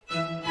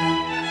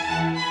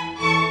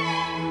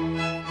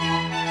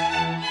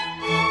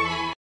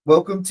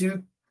Welcome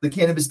to the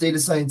Cannabis Data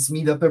Science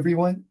meetup,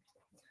 everyone.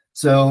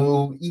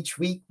 So each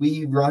week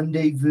we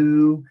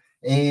rendezvous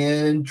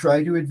and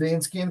try to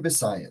advance cannabis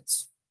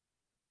science.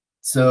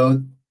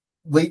 So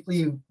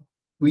lately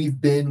we've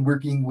been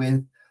working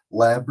with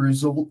lab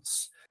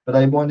results, but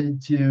I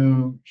wanted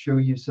to show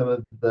you some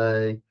of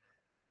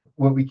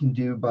what we can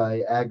do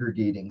by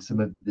aggregating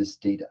some of this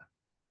data.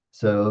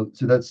 So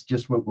that's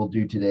just what we'll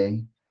do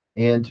today.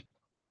 And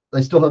I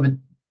still have a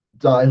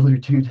dial or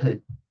two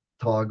to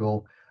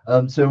toggle.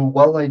 So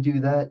while I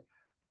do that,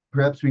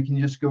 perhaps we can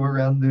just go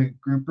around the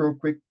group real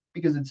quick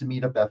because it's a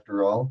meetup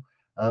after all.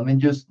 And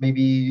just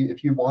maybe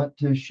if you want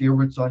to share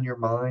what's on your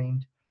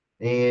mind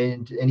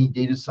and any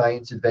data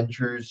science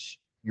adventures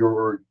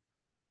you're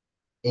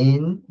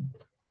in,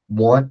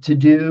 want to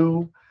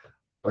do,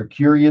 are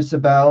curious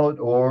about,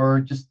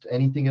 or just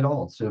anything at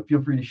all. So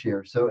feel free to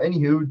share. So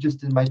anywho,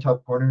 just in my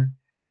top corner,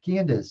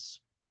 Candace,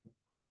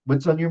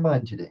 what's on your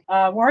mind today?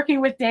 Working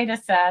with data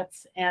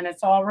sets, and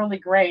it's all really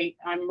great.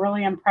 I'm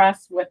really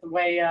impressed with the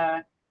way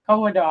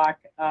CoaDoc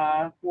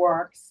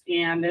works,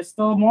 and there's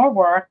still more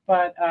work,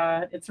 but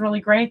it's really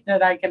great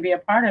that I can be a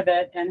part of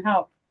it and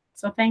help.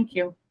 So thank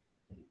you.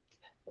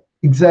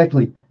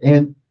 Exactly.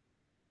 And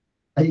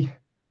I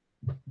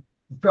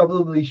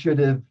probably should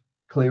have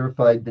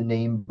clarified the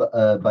name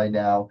by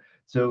now.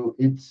 So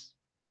it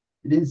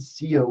is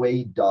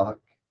COA doc.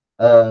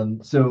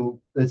 So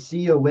a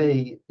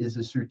COA is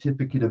a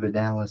certificate of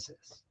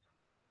analysis,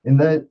 and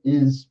that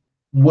is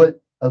what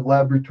a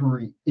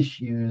laboratory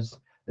issues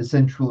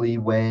essentially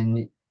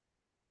when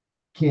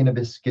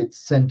cannabis gets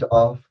sent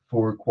off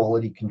for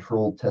quality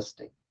control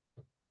testing.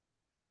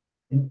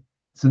 And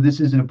so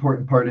this is an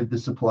important part of the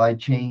supply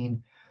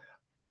chain.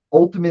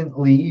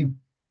 Ultimately,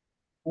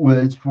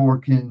 was for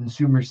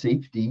consumer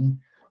safety,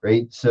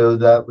 right? So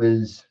that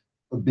was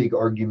a big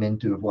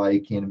argument of why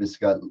cannabis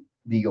got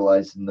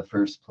legalized in the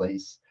first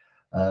place,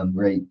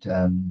 right?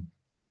 A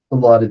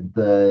lot of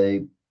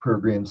the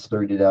programs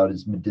started out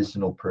as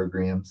medicinal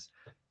programs.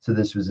 So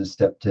this was a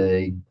step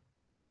to,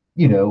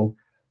 you know,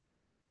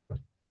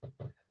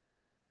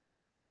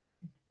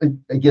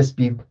 I guess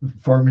be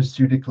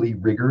pharmaceutically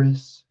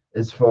rigorous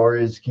as far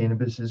as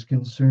cannabis is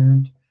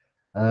concerned.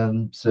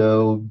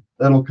 So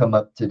that'll come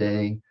up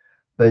today.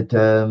 But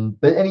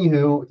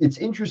anywho, it's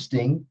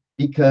interesting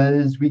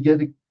because we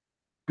get a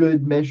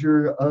good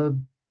measure of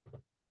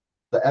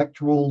the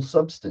actual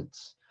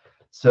substance.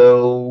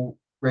 So,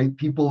 right,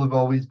 people have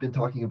always been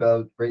talking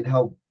about, right,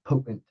 how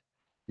potent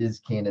is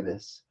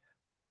cannabis.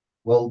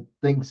 Well,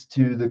 thanks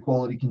to the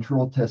quality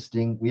control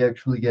testing, we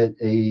actually get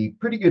a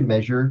pretty good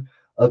measure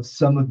of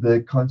some of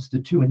the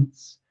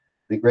constituents,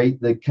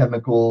 the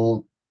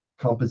chemical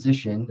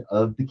composition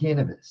of the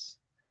cannabis.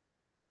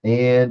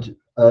 And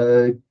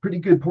a pretty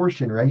good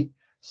portion, right?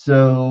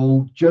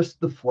 So just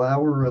the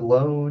flower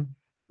alone,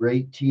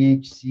 right?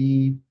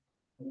 THC,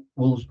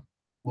 we'll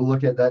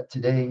look at that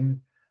today,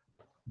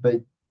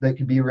 but that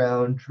could be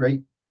around,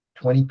 right,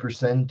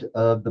 20%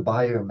 of the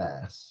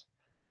biomass.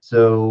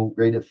 So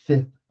right, a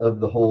fifth of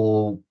the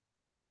whole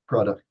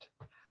product.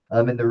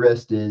 And the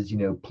rest is,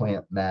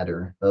 plant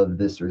matter of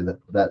this or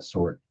that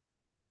sort.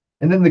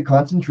 And then the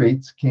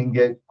concentrates can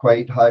get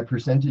quite high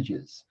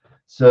percentages.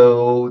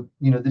 So,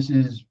 this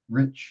is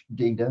rich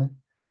data.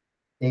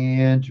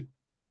 And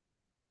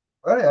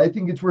I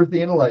think it's worth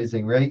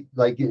analyzing, right?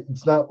 Like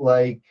it's not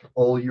like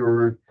all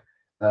your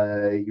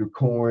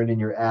corn and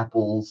your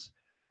apples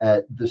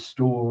at the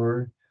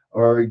store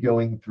are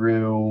going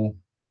through.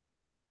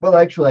 Well,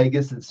 actually, I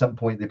guess at some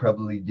point they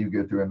probably do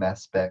go through a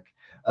mass spec.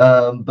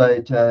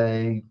 But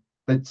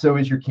so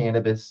is your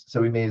cannabis. So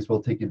we may as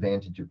well take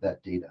advantage of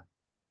that data.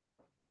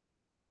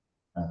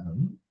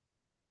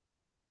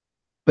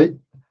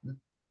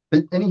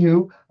 But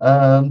anywho,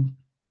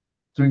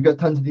 so we've got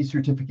tons of these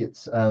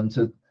certificates.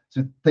 So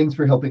thanks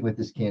for helping with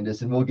this,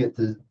 Candace, and we'll get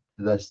to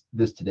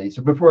this today.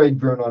 So before I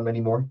drone on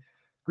anymore,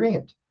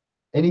 Grant,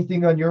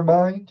 anything on your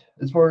mind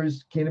as far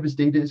as cannabis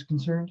data is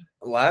concerned?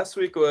 Last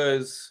week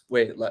was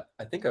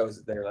I think I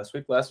was there last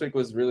week. Last week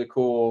was really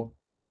cool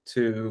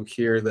to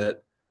hear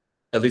that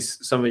at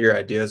least some of your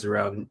ideas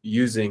around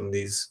using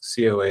these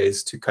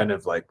COAs to kind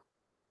of like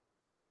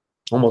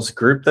almost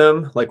group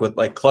them like with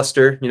like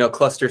cluster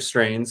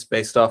strains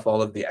based off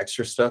all of the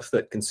extra stuff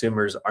that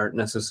consumers aren't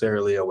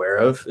necessarily aware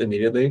of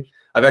immediately.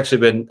 I've actually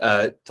been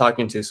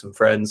talking to some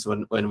friends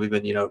when we've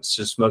been,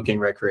 just smoking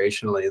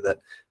recreationally that,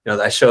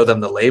 I show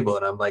them the label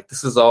and I'm like,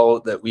 this is all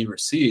that we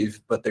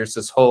receive, but there's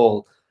this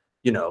whole,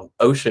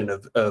 ocean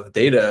of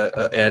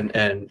data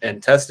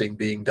and testing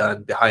being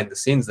done behind the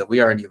scenes that we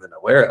aren't even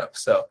aware of.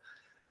 So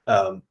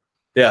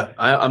yeah,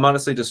 I'm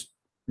honestly just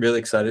really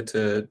excited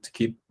to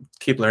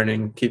keep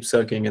learning, keep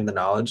soaking in the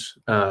knowledge,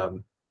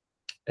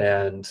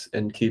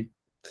 and keep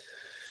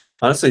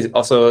honestly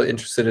also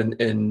interested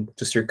in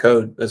just your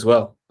code as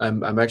well.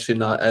 I'm actually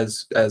not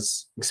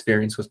as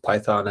experienced with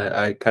Python.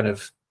 I kind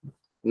of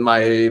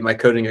my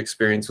coding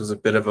experience was a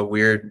bit of a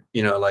weird,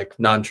 like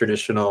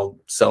non-traditional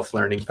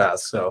self-learning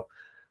path. So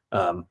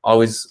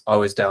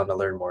always down to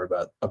learn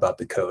more about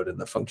the code and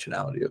the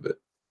functionality of it.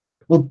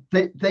 Well,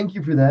 thank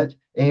you for that.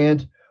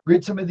 And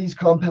right, some of these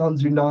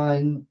compounds are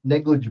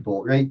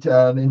non-negligible, right?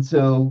 And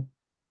so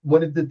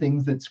one of the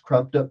things that's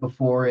cropped up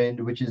before, and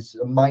which is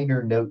a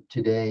minor note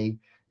today,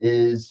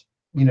 is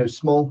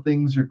small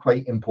things are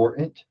quite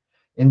important.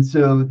 And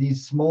so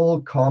these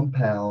small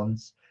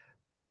compounds,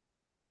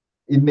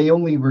 it may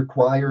only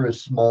require a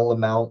small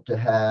amount to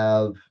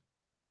have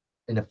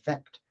an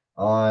effect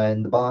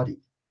on the body.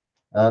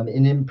 And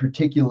in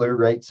particular,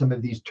 right, some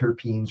of these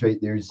terpenes,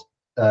 right, there's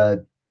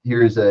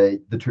here's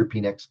the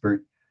terpene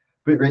expert,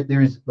 but right,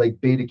 there's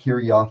like beta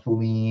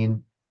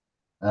caryophyllene,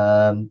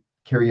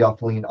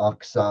 caryophyllene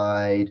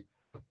oxide,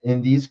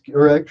 and these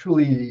are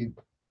actually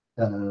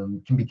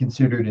can be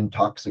considered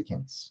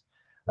intoxicants.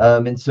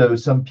 And so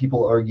some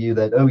people argue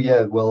that, oh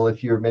yeah, well,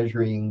 if you're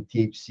measuring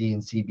THC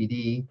and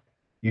CBD,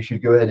 you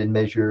should go ahead and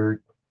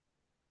measure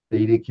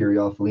beta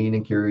caryophyllene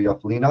and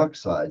caryophyllene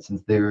oxide,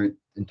 since they're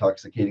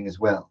intoxicating as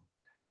well.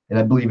 And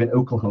I believe in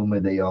Oklahoma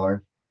they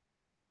are.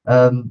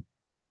 Um,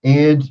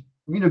 and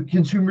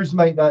consumers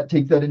might not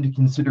take that into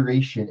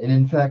consideration. And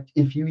in fact,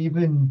 if you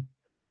even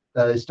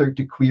start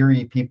to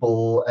query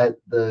people at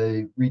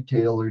the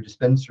retail or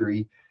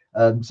dispensary,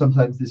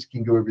 sometimes this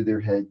can go over their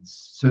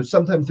heads. So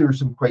sometimes there are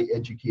some quite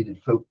educated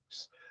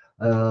folks.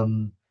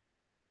 Um,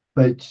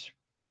 but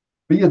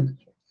yeah,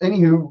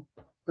 anywho,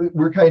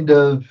 we're kind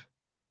of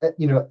at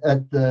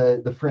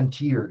the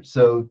frontier.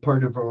 So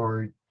part of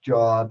our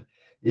job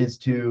is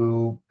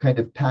to kind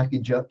of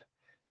package up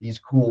these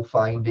cool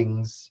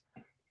findings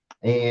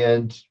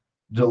and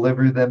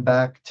deliver them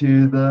back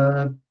to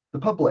the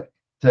public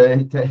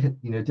to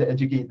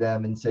educate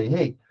them and say,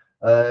 hey,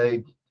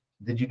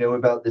 did you know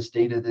about this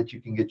data that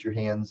you can get your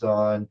hands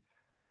on?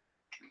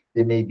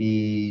 It may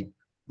be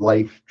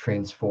life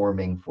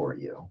transforming for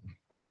you.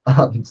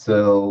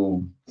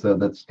 So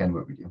that's kind of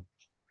what we do.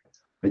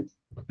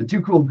 But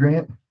too cool,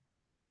 Grant.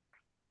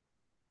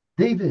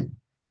 David,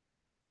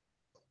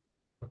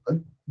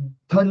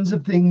 tons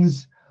of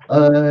things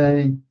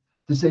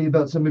to say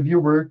about some of your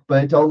work,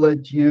 but I'll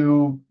let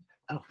you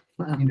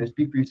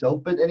speak for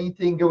yourself. But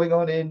anything going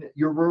on in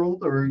your world,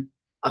 or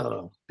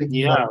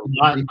yeah,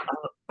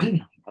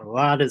 a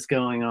lot is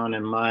going on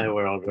in my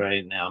world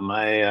right now.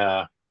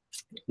 My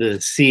the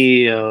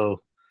CEO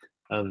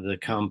of the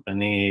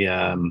company,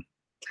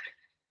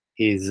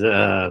 he's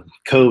a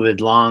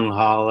COVID long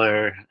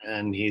hauler,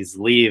 and he's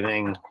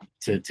leaving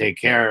to take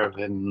care of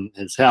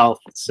his health.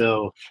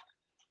 So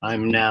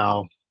I'm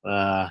now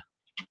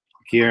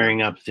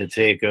gearing up to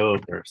take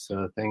over.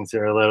 So things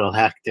are a little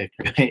hectic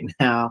right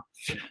now.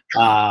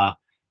 But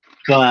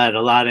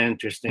a lot of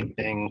interesting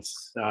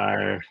things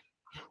are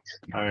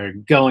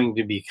going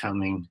to be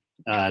coming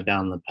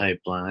down the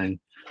pipeline.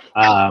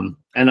 And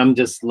I'm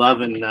just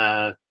loving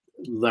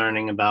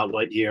learning about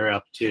what you're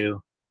up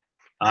to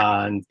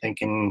and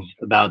thinking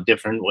about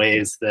different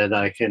ways that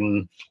I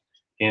can,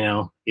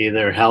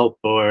 either help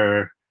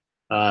or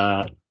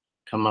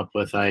come up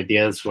with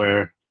ideas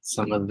where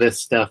some of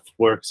this stuff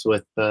works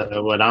with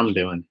what I'm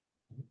doing.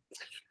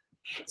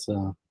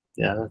 So,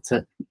 yeah, that's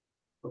it.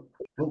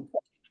 Well,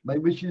 my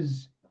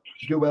wishes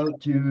go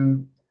out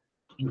to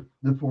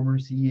the former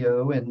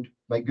CEO, and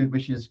my good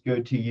wishes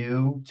go to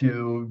you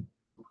to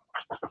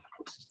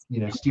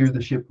steer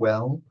the ship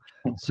well.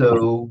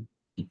 So,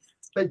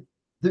 but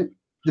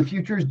the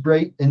future is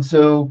bright, and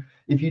so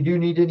if you do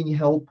need any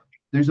help,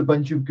 there's a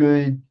bunch of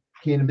good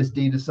cannabis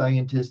data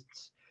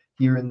scientists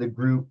here in the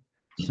group.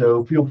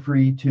 So feel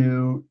free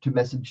to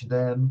message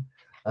them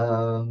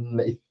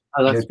if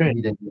that's great.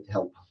 you need any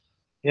help.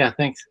 Yeah,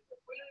 thanks.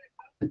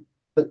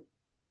 But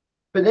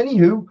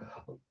anywho,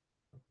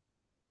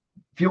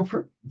 feel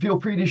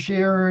free to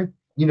share.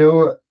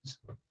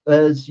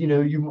 As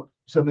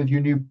some of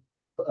your new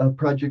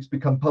projects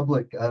become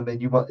public,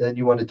 and you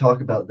want to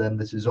talk about them.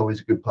 This is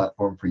always a good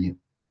platform for you.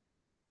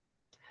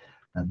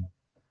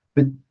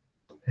 But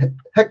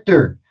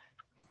Hector,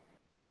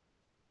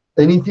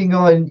 anything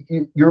on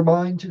your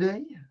mind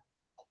today?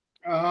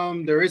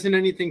 There isn't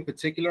anything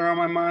particular on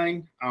my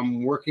mind.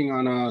 I'm working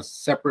on a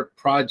separate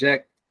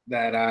project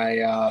that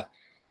I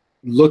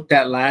looked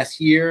at last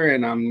year,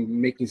 and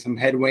I'm making some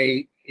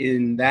headway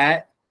in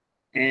that.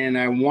 And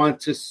I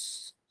want to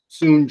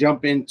soon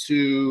jump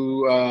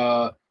into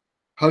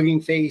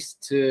Hugging Face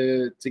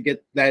to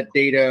get that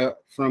data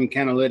from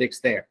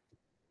Canalytics there.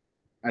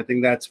 I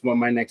think that's what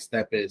my next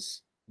step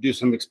is. Do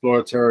some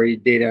exploratory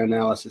data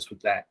analysis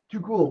with that.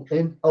 Too cool.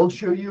 And I'll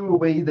show you a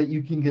way that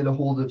you can get a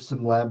hold of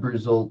some lab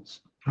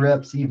results,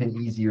 perhaps even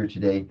easier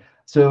today.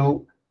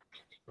 So,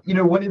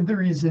 one of the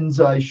reasons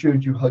I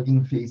showed you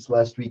Hugging Face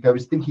last week, I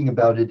was thinking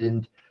about it,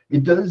 and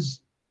it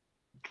does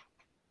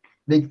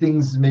make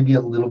things maybe a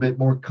little bit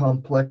more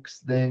complex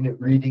than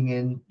reading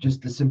in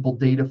just a simple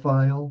data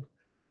file.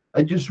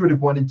 I just sort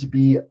of wanted to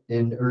be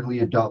an early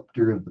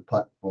adopter of the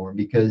platform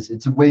because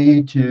it's a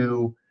way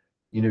to,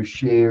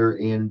 share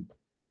and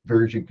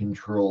version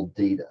control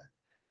data.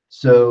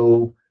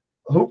 So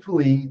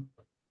hopefully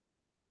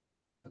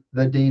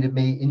that data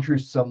may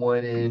interest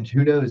someone, and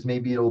who knows,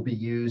 maybe it'll be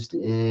used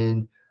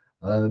in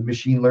a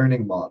machine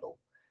learning model.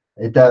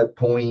 At that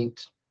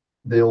point,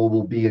 there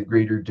will be a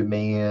greater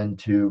demand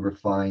to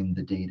refine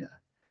the data.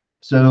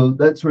 So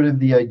that's sort of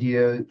the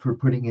idea for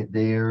putting it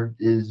there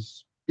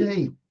is,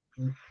 hey,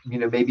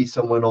 maybe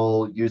someone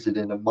will use it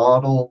in a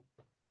model,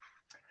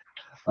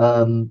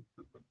 or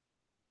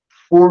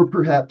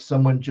perhaps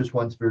someone just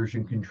wants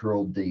version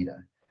controlled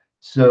data.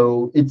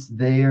 So it's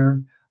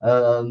there.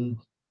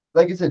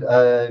 Like I said,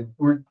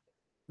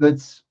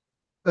 that's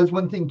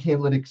one thing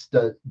Cannalytics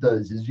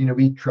does is,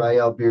 we try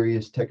out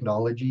various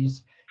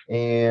technologies,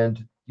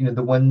 and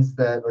the ones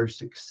that are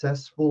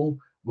successful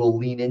we'll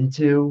lean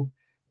into,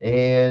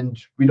 and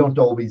we don't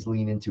always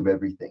lean into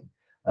everything.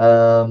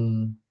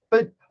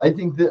 But I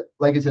think that,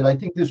 like I said, I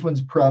think this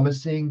one's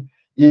promising.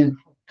 It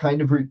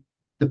kind of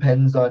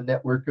depends on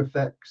network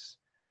effects.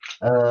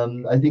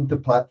 I think the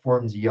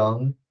platform's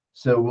young,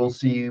 so we'll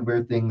see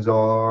where things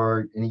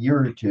are in a year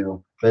or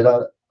two.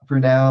 But for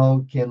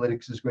now,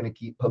 Cannalytics is going to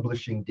keep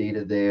publishing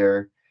data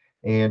there,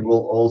 and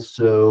we'll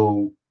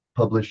also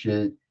publish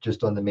it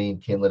just on the main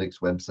Cannalytics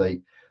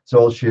website. So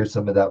I'll share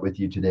some of that with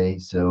you today.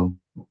 So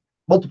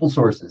multiple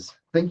sources.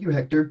 Thank you,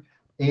 Hector.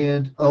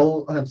 And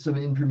I'll have some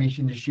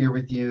information to share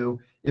with you.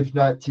 If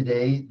not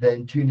today,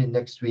 then tune in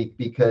next week,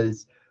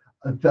 because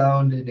I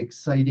found an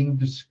exciting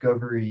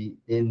discovery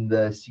in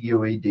the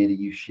COA data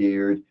you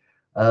shared.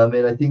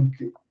 And I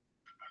think,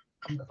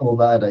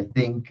 I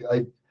think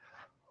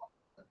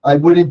I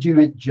wouldn't do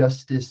it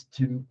justice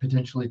to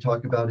potentially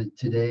talk about it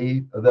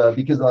today,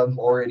 because I'm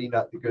already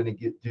not going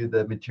to do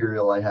the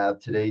material I have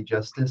today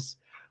justice.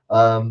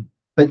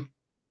 But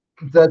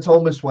that's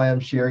almost why I'm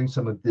sharing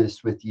some of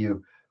this with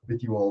you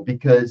all,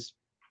 because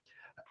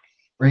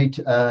right,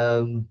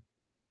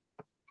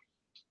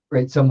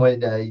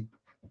 someone,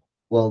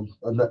 well,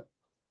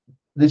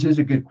 this is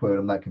a good quote.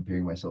 I'm not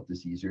comparing myself to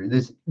Caesar.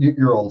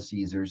 You're all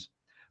Caesars.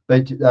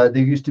 But there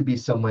used to be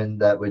someone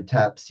that would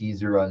tap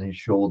Caesar on his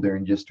shoulder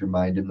and just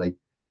remind him, like,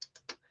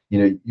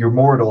 you're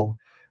mortal,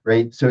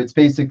 right? So it's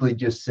basically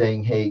just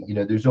saying, hey,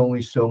 there's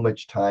only so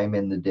much time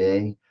in the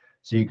day,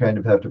 so you kind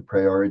of have to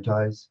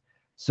prioritize.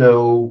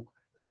 So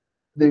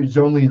there's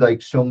only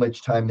like so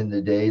much time in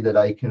the day that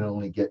I can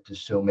only get to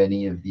so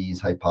many of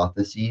these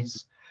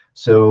hypotheses.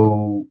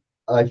 So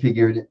I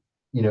figured,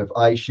 if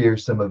I share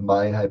some of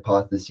my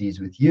hypotheses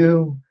with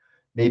you,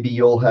 maybe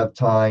you'll have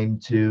time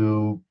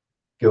to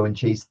go and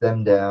chase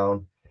them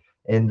down.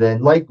 And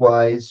then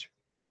likewise,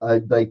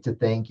 I'd like to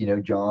thank,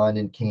 John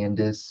and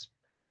Candace,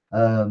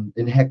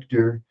 and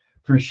Hector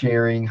for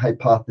sharing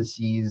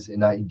hypotheses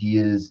and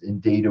ideas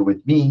and data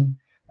with me.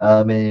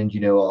 And,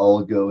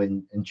 I'll go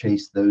and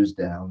chase those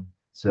down.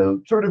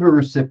 So sort of a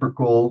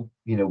reciprocal,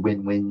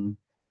 win-win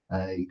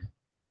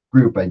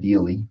group,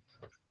 ideally.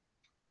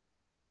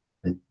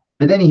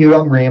 But anywho,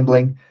 I'm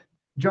rambling.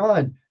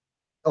 John,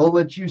 I'll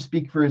let you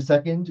speak for a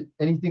second.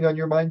 Anything on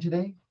your mind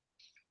today?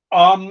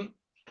 No,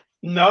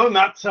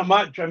 not so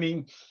much. I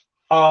mean,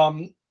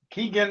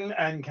 Keegan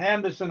and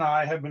Candace and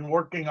I have been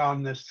working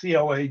on this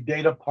COA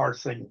data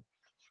parsing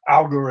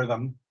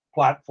algorithm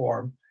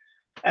platform,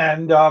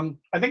 and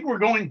I think we're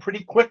going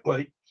pretty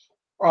quickly.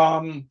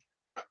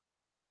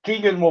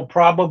 Keegan will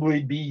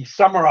probably be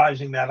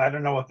summarizing that. I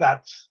don't know if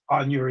that's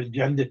on your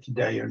agenda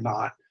today or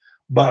not,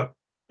 but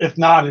if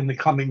not, in the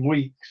coming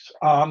weeks.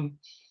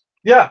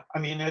 Yeah, I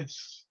mean,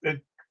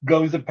 it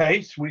goes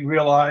apace. We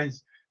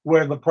realize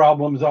where the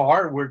problems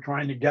are. We're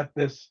trying to get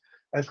this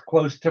as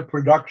close to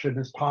production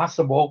as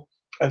possible,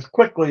 as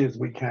quickly as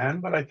we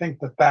can. But I think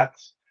that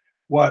that's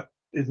what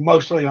is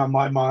mostly on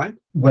my mind.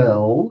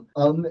 Well,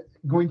 I'm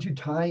going to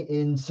tie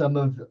in some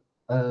of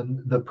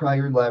the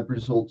prior lab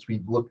results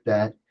we've looked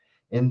at,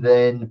 and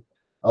then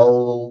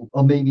I'll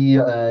maybe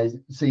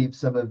save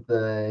some of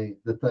the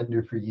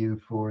thunder for you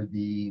for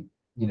the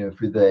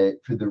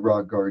for the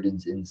raw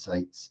gardens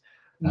insights.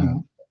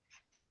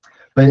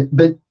 But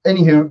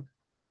anywho,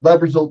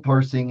 lab result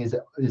parsing is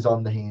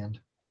on the hand.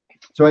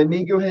 So I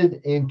may go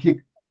ahead and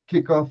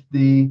kick off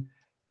the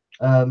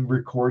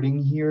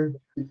recording here.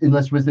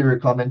 Unless, was there a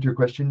comment or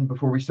question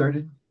before we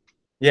started?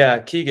 Yeah,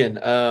 Keegan.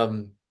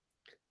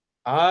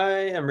 I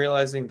am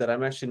realizing that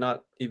I'm actually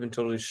not even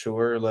totally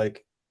sure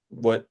like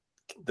what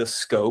the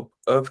scope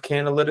of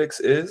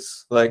Cannalytics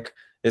is. Like,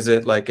 is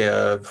it like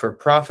a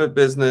for-profit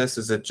business?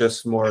 Is it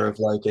just more of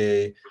like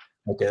a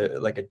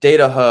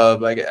data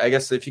hub? I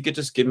guess if you could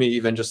just give me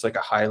even just like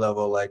a high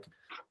level, like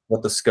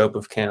what the scope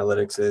of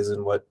Cannalytics is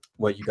and what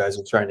you guys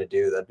are trying to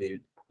do, that'd be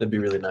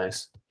really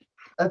nice.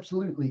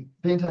 Absolutely.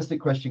 Fantastic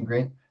question,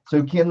 Grant.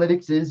 So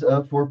Cannalytics is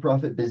a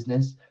for-profit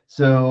business.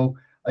 So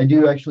I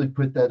do actually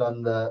put that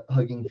on the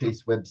Hugging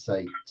Face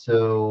website.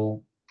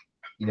 So,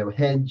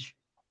 hedge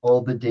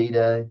all the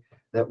data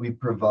that we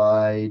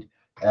provide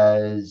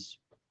as,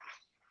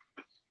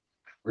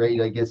 right,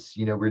 I guess,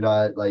 we're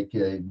not like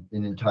an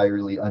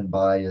entirely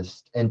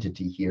unbiased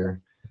entity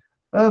here.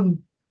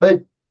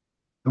 But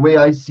the way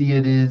I see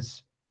it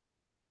is,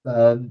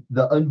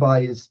 the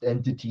unbiased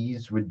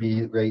entities would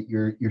be, right,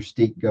 your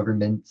state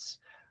governments.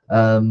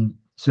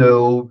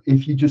 So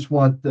if you just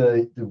want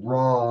the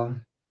raw,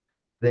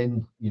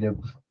 then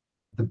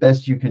the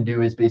best you can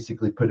do is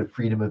basically put a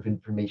Freedom of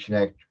Information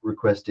Act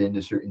request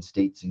into certain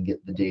states and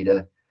get the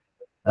data.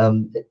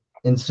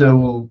 And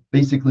so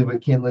basically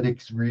what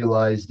Canlytics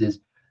realized is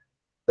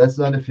that's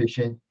not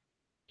efficient.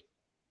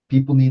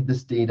 People need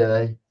this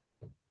data.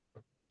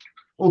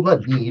 Well,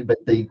 not need, but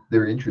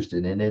they're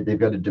interested in it. They've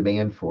got a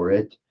demand for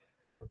it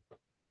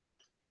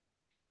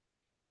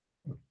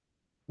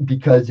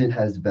because it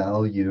has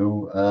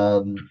value.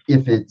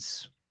 If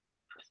it's,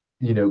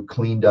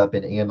 cleaned up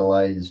and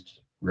analyzed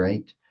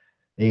right.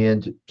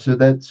 And so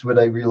that's what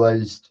I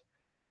realized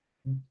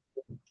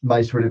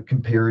my sort of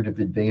comparative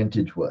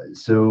advantage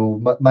was.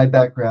 So my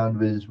background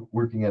was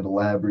working at a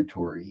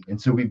laboratory. And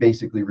so we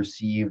basically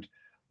received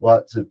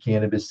lots of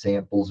cannabis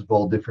samples of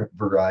all different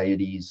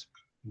varieties,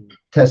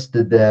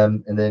 tested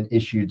them, and then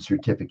issued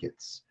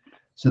certificates.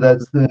 So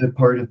that's the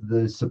part of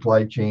the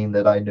supply chain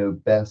that I know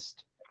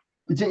best.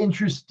 It's an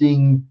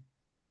interesting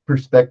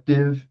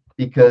perspective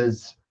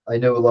because I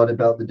know a lot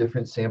about the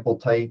different sample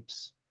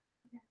types,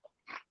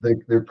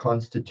 their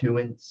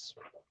constituents,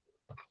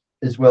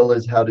 as well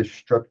as how to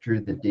structure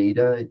the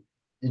data.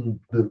 In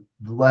the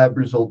lab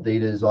result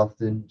data is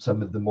often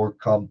some of the more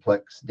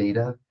complex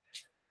data.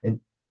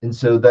 And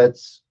so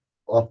that's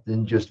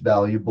often just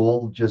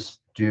valuable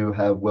just to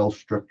have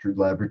well-structured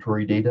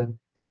laboratory data.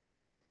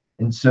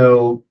 And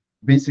so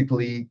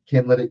basically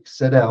Canlytics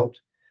set out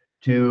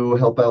to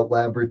help out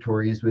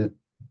laboratories with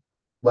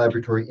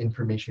laboratory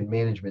information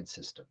management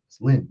systems,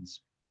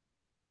 LIMS.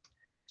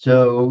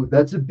 So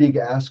that's a big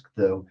ask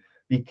though,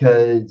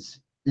 because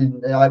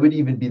I would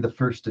even be the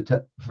first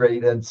to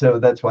right? And so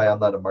that's why I'm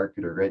not a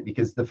marketer, right?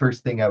 Because the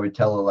first thing I would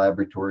tell a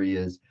laboratory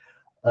is,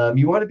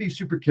 you want to be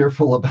super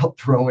careful about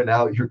throwing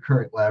out your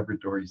current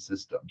laboratory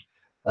system,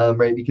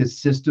 right? Because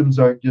systems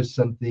aren't just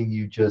something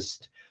you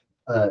just,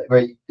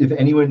 right? If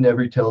anyone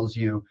ever tells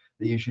you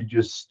that you should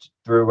just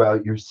throw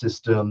out your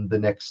system the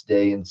next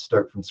day and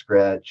start from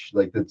scratch,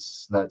 like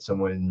that's not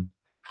someone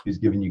who's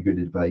giving you good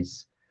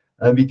advice,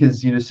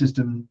 because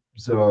systems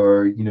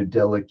are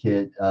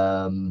delicate,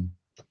 and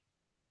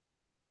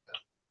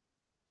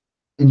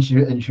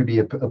should be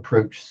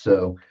approached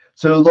so.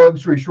 So long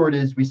story short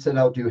is we set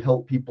out to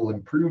help people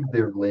improve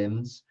their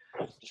limbs.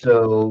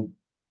 So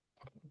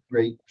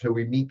great. So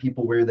we meet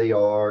people where they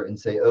are and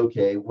say,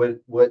 okay, what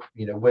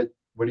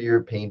are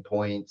your pain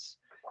points?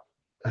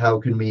 How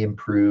can we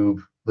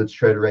improve? Let's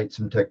try to write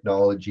some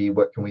technology.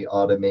 What can we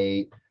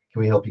automate?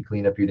 Can we help you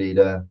clean up your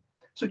data?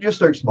 So just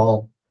start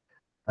small.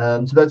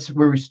 So that's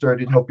where we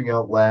started helping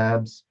out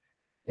labs,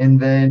 and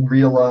then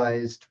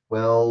realized,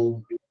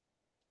 well,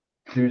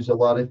 there's a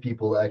lot of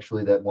people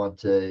actually that want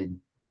to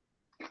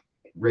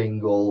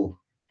wrangle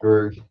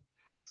or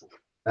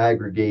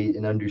aggregate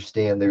and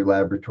understand their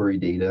laboratory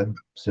data.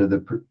 So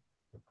the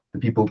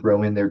people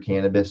growing their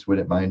cannabis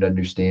wouldn't mind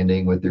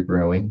understanding what they're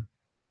growing.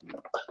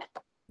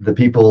 The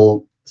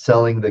people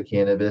selling the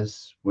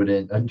cannabis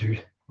wouldn't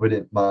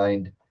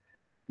mind,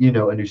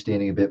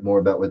 understanding a bit more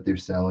about what they're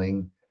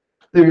selling.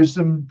 There's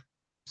some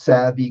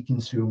savvy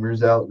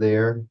consumers out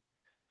there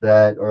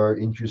that are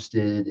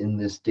interested in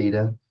this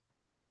data.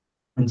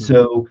 And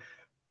so,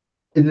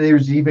 and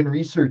there's even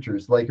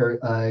researchers like our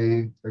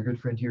good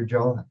friend here,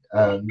 John,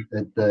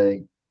 at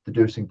the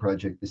Dosing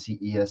Project, the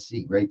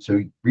CESC, right?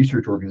 So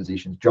research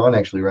organizations. John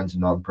actually runs a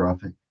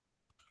nonprofit.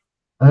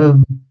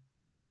 Where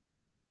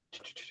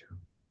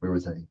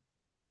was I?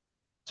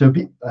 So,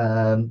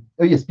 oh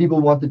yes,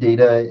 people want the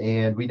data,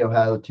 and we know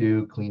how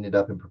to clean it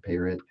up and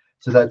prepare it.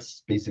 So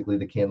that's basically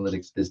the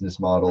Canlytics business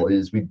model: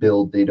 is we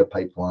build data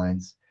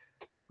pipelines.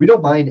 We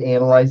don't mind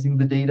analyzing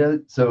the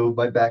data. So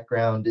my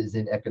background is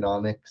in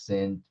economics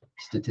and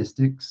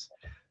statistics.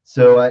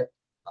 So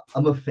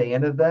I'm a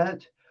fan of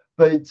that,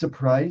 but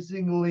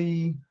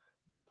surprisingly,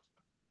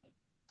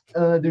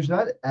 there's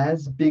not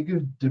as big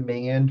of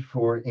demand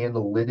for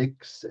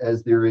analytics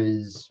as there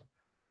is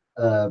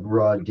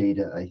raw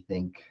data, I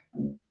think.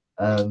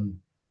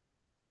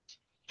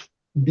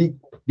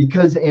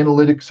 Because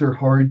analytics are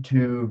hard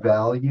to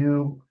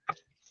value,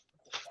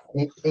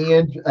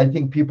 and I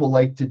think people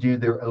like to do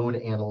their own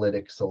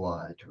analytics a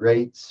lot,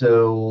 right?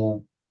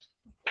 So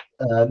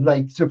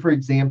so for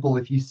example,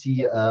 if you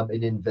see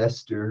an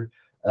investor,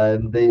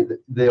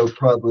 they'll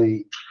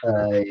probably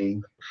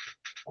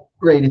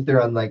right, if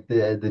they're on like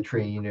the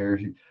train or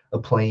a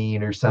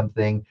plane or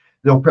something,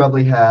 they'll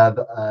probably have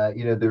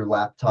their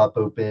laptop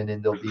open,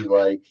 and they'll be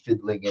like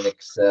fiddling in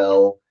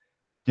Excel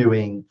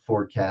doing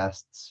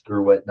forecasts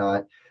or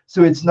whatnot.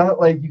 So it's not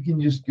like you can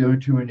just go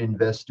to an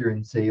investor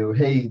and say, oh,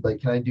 hey,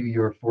 like, can I do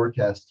your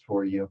forecasts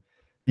for you?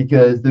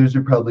 Because those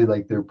are probably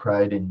like their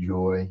pride and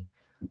joy.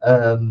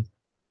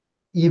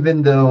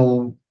 Even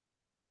though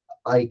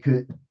I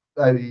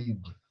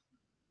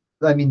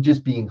mean,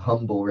 just being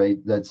humble,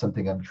 right? That's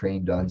something I'm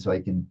trained on, so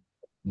I can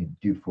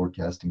do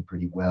forecasting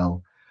pretty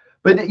well.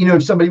 But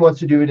if somebody wants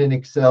to do it in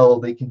Excel,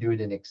 they can do it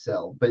in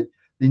Excel. But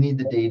they need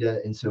the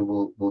data, and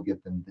so we'll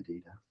get them the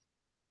data.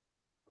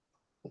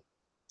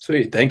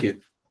 Sweet, thank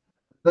you.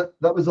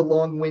 That was a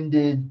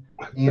long-winded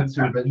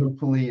answer, but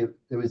hopefully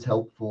it was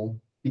helpful,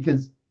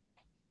 because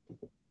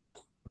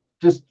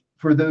just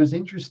for those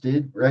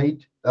interested,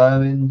 right?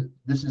 And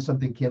this is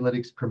something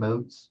Canlytics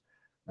promotes.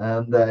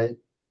 That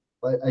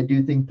I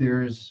do think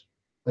there's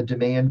a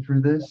demand for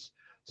this.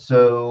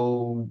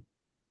 So,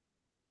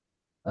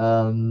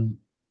 um,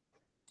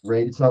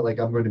 right, it's not like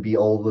I'm going to be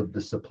all of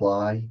the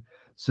supply.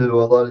 So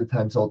a lot of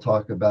times I'll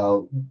talk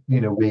about,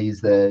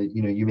 ways that,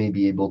 you may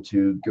be able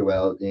to go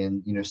out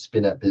and,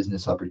 spin up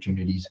business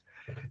opportunities.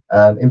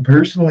 And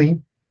personally,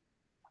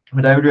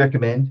 what I would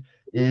recommend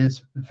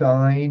is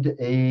find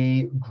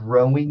a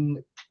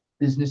growing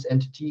business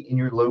entity in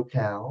your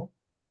locale,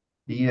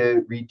 be a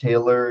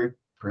retailer,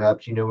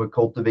 perhaps a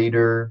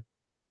cultivator.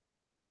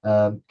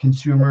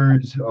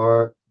 Consumers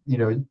are,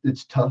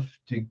 it's tough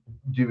to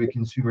do a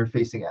consumer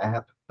facing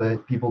app,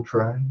 but people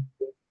try.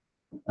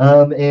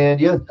 And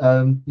yeah,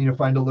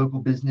 find a local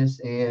business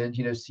and,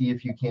 see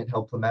if you can't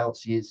help them out.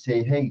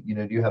 Say, hey,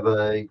 do you have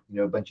a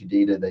bunch of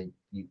data that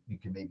you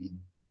can maybe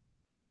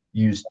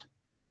use,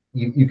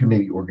 you can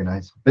maybe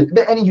organize. But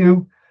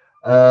anywho,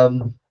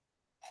 um,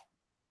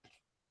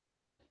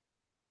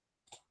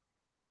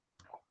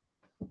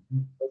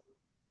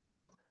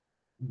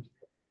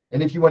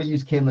 and if you want to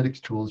use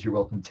Canlytics tools, you're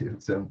welcome to.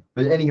 So,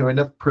 but anyhow,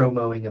 enough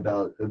promoting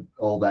about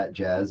all that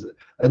jazz.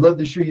 I'd love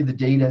to show you the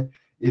data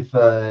if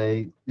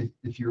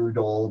you're at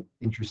all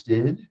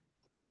interested.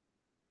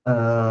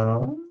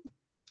 Um,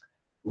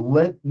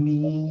 let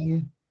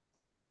me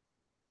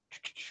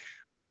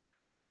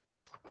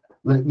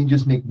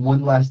just make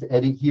one last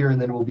edit here,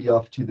 and then we'll be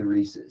off to the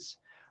races.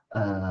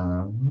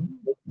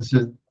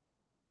 So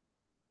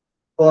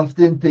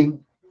often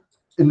think,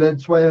 and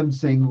that's why I'm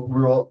saying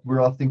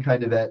we're often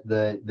kind of at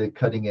the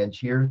cutting edge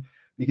here,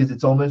 because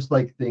it's almost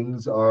like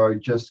things are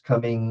just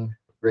coming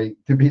right.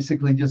 They're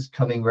basically just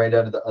coming right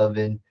out of the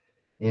oven,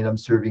 and I'm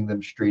serving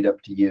them straight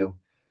up to you.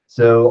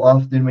 So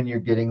often when you're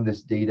getting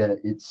this data,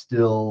 it's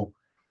still,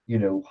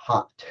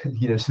 hot.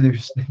 So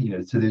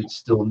there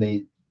still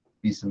may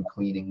be some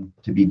cleaning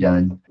to be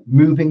done.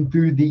 Moving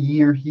through the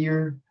year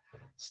here,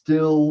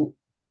 still,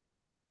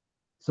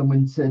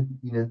 someone said,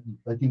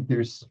 I think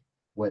there's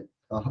what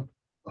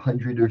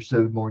 100 or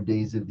so more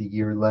days of the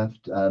year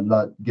left,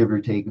 not give or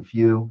take a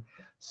few.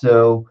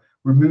 So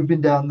we're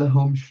moving down the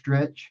home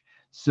stretch.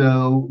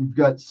 So we've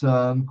got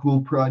some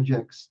cool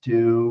projects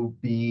to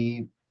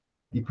be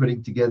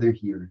putting together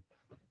here.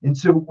 And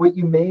so what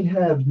you may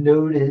have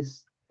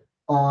noticed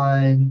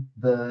on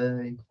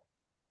the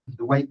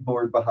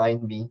whiteboard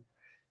behind me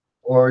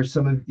are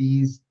some of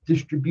these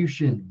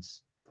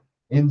distributions.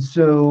 And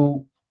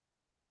so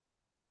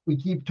we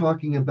keep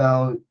talking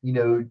about,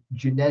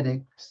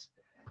 genetics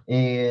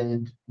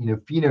and,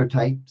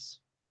 phenotypes.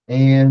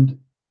 And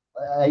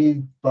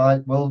I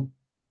thought, well,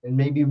 it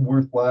may be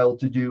worthwhile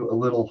to do a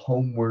little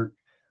homework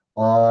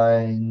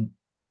on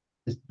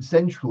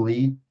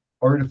essentially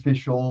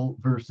artificial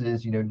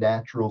versus,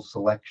 natural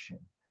selection.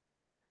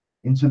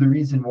 And so the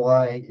reason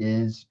why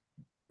is,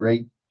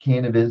 right,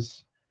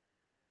 cannabis,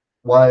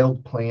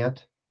 wild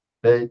plant,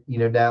 but,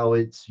 now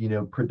it's,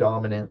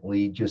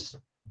 predominantly just,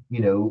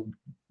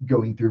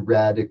 going through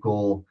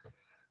radical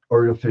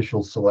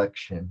artificial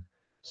selection.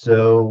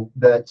 So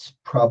that's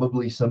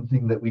probably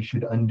something that we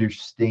should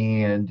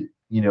understand,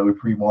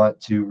 if we want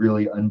to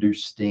really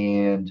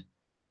understand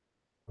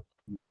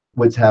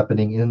what's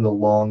happening in the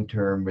long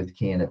term with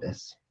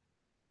cannabis.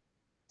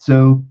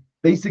 So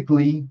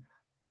basically,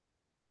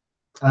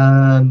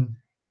 um,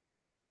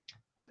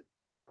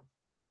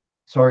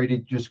 sorry to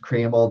just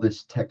cram all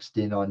this text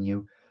in on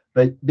you,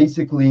 but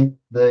basically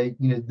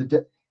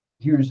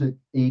here's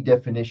a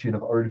definition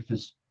of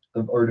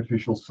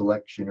artificial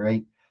selection,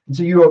 right? And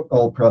so you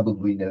all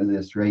probably know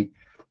this, right?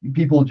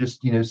 People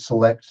just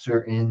select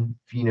certain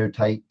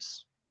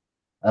phenotypes,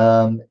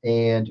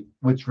 and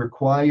what's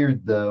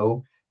required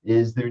though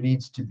is there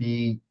needs to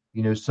be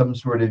some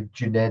sort of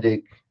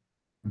genetic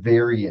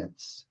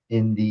variance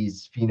in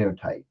these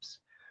phenotypes,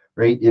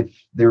 right? If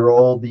they're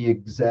all the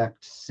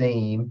exact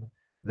same,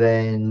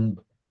 then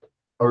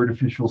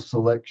artificial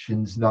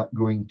selection's not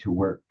going to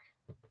work.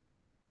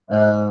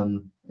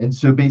 And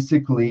so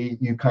basically,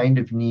 you kind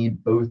of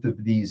need both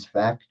of these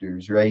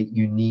factors, right?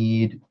 You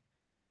need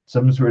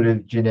some sort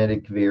of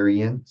genetic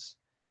variance,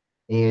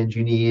 and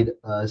you need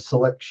a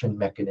selection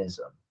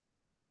mechanism.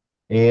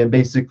 And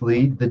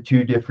basically, the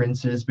two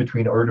differences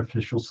between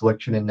artificial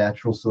selection and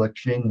natural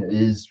selection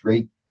is,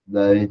 right,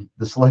 the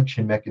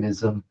selection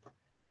mechanism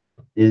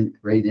is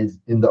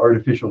in the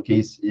artificial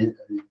case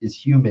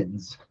is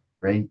humans,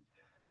 right?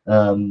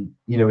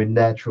 In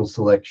natural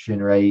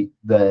selection, right,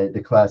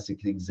 the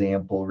classic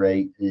example,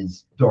 right,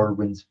 is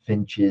Darwin's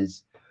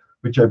finches,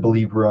 which I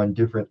believe were on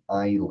different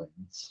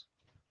islands.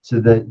 So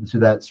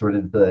that's sort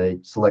of the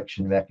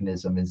selection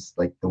mechanism is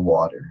like the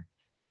water.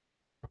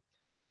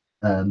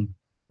 Um,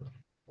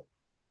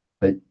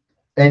 but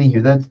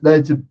anywho,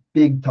 that's a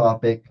big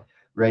topic,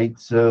 right?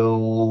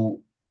 So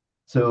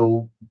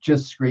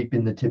just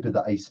scraping the tip of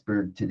the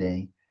iceberg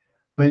today.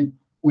 But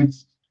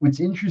what's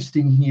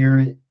interesting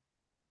here,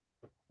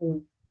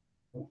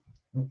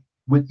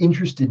 what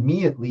interested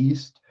me at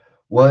least,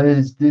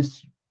 was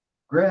this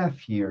graph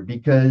here,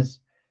 because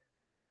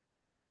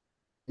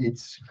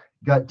it's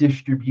got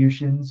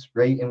distributions,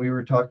 right? And we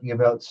were talking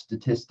about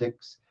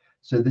statistics.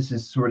 So this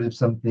is sort of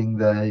something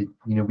that,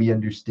 we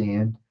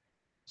understand.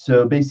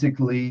 So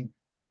basically,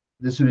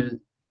 this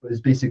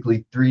was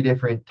basically three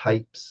different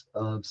types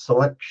of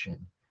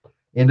selection.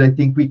 And I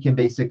think we can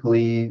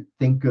basically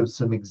think of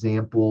some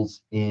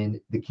examples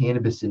in the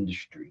cannabis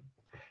industry.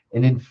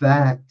 And in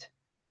fact,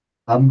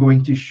 I'm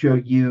going to show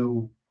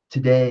you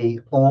today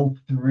all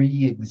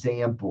three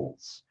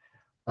examples.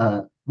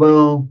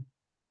 Well,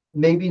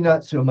 maybe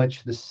not so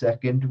much the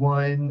second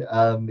one,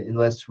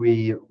 unless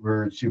we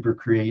were super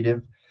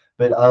creative,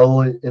 but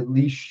I'll at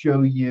least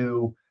show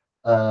you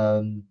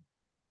the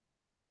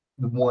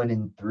one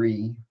and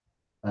three,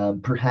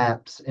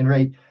 perhaps. And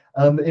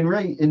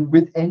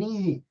with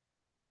any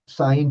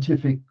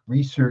scientific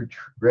research,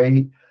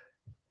 right?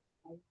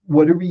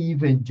 What are we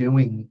even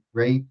doing,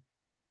 right?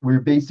 We're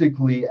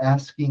basically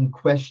asking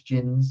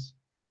questions,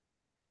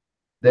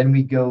 then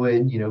we go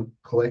in,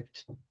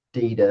 collect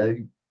data,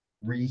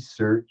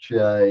 research.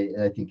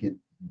 I think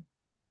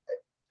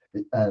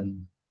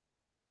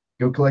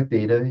go collect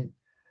data,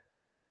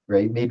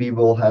 right? Maybe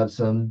we'll have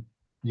some,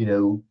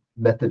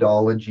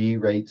 methodology,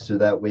 right? So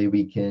that way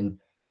we can,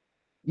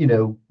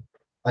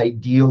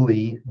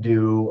 ideally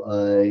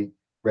do,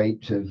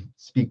 right, to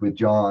speak with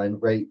John,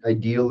 right?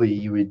 Ideally,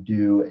 you would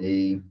do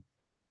a,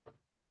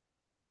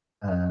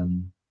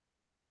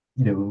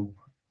 you know,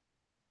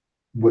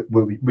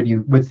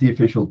 what's the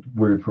official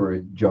word for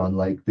it, John?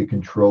 Like the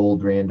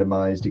controlled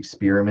randomized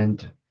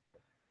experiment.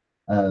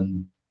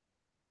 Um,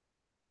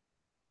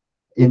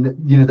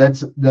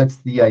 that's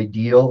the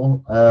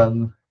ideal.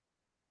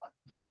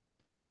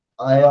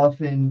 I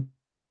often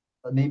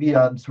maybe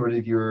I'm sort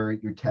of your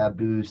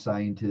taboo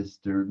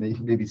scientist, or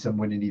maybe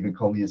someone would even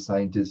call me a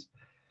scientist,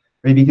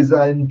 right? Because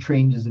I'm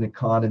trained as an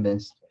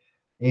economist,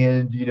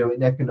 and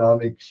in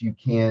economics you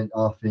can't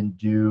often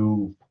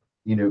do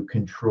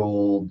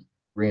controlled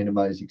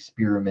randomized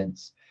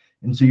experiments,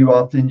 and so you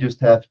often just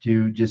have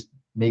to just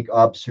make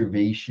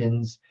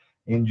observations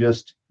and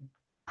just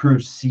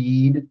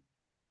proceed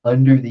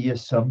under the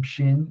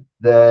assumption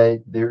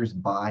that there's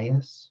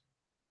bias,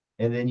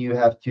 and then you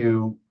have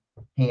to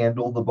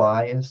handle the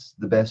bias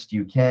the best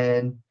you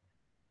can,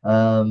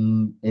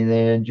 and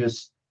then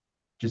just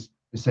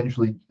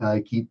essentially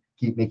keep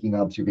making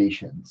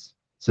observations.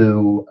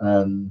 So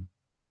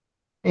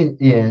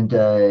and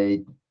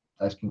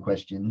asking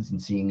questions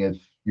and seeing if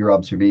your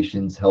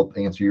observations help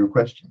answer your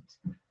questions.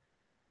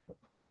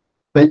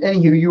 But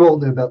anywho, you all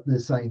know about the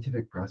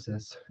scientific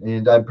process,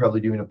 and I'm probably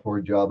doing a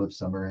poor job of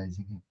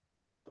summarizing it.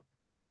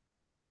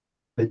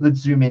 But let's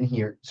zoom in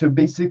here. So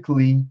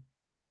basically,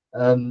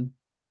 um,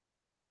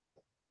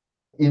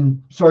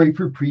 sorry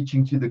for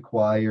preaching to the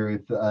choir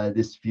if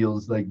this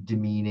feels like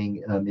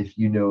demeaning, if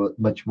you know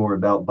much more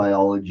about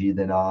biology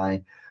than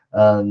I.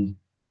 Um,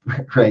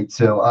 right.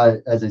 So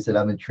as I said,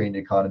 I'm a trained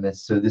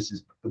economist, so this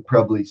is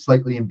probably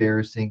slightly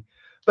embarrassing.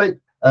 But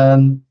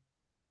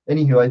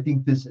anywho, I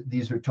think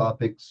these are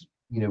topics,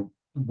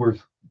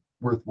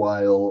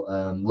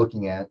 worthwhile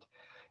looking at.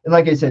 And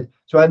like I said,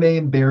 so I may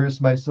embarrass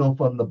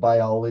myself on the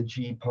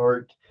biology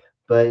part,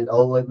 but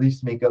I'll at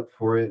least make up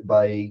for it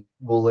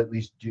we'll at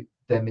least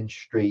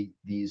demonstrate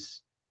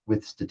these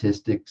with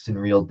statistics and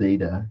real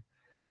data.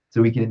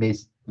 So we can at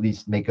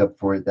least make up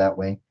for it that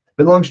way.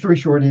 But long story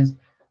short is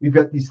we've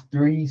got these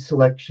three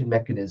selection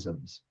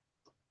mechanisms.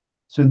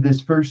 So this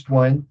first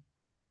one,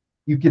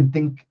 you can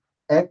think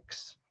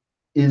X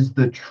is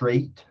the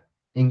trait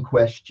in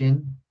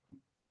question.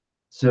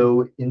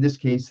 So in this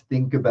case,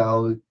 think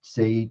about,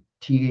 say,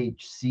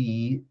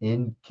 THC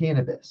in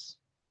cannabis.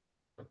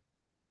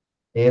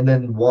 And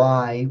then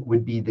Y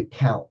would be the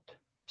count.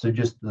 So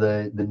just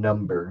the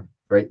number,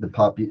 right?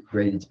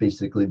 Right, it's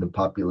basically the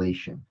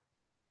population.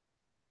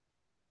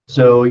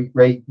 So,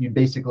 right, you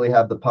basically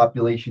have the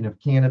population of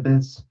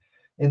cannabis,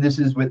 and this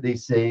is what they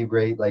say,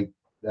 right? Like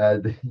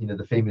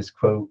the famous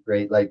quote,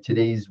 right? Like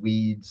today's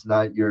weed's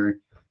not your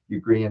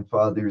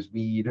grandfather's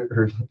weed,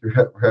 or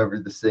however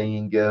the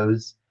saying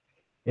goes.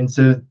 And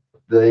so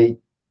they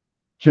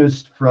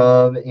just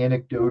from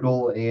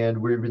anecdotal and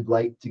we would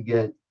like to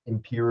get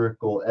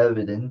empirical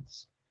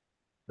evidence,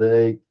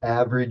 the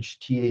average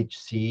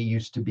THC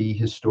used to be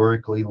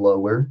historically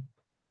lower.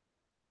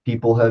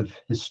 People have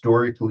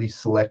historically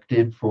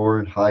selected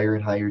for higher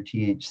and higher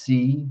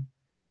THC.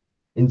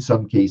 In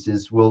some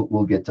cases,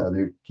 we'll get to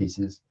other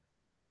cases,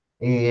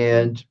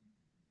 and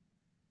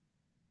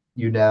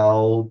you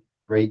now,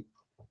 right,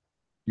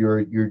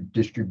 your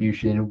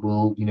distribution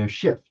will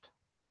shift.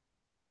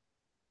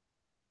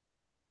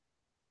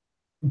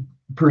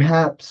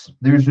 Perhaps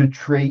there's a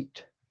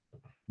trait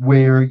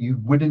where you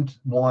wouldn't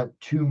want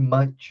too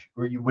much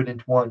or you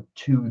wouldn't want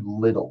too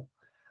little.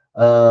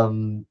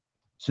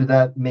 So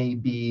that may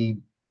be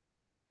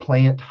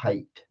plant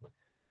height,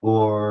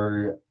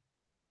 or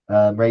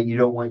right, you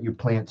don't want your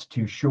plants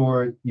too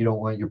short, you don't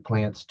want your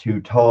plants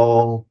too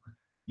tall,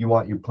 you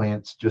want your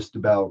plants just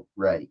about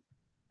right.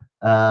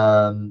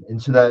 And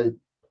so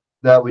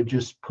that would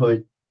just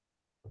put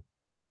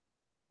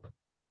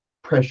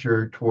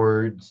pressure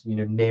towards,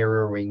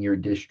 narrowing your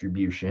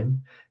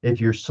distribution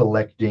if you're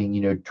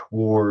selecting,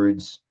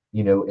 towards,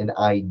 an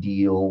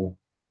ideal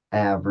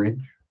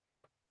average.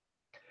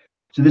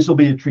 So this will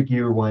be a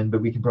trickier one,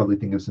 but we can probably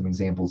think of some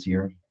examples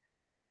here.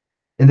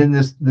 And then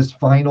this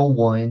final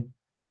one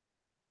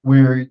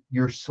where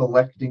you're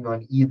selecting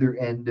on either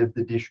end of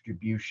the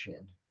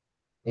distribution.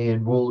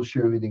 And we'll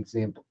show you an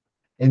example.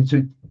 And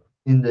so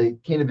in the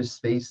cannabis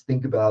space,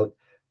 think about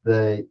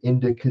the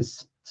indica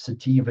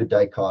sativa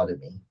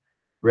dichotomy,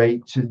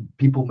 right? So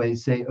people may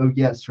say, oh,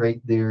 yes,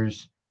 right,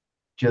 there's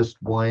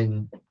just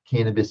one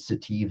cannabis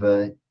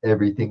sativa,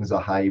 everything's a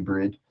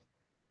hybrid.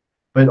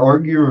 But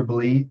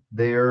arguably,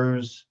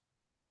 there's,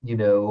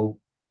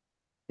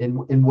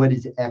 in what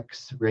is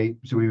X, right?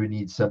 So we would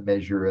need some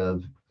measure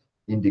of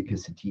indica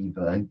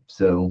sativa.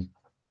 So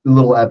a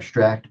little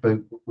abstract, but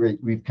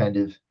we've kind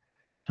of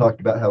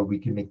talked about how we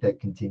can make that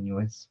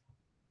continuous.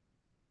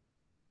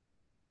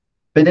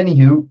 But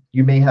anywho,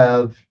 you may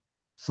have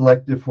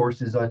selective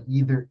forces on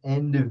either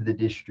end of the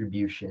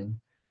distribution.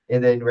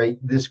 And then, right,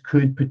 this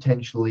could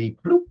potentially,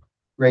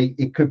 right,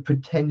 it could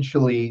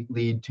potentially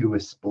lead to a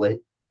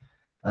split.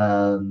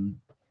 But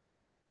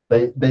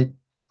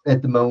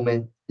at the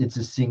moment, it's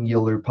a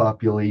singular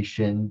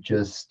population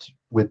just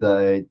with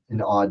an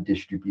odd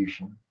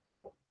distribution.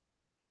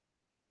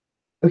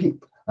 Okay,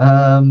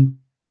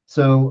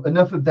 so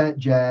enough of that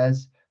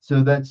jazz.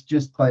 So that's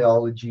just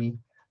biology.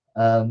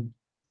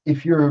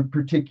 If you're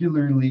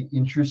particularly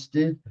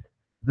interested,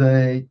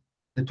 the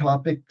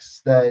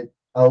topics that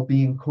I'll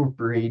be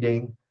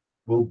incorporating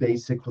will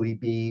basically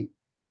be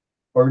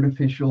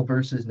artificial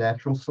versus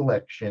natural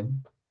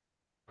selection.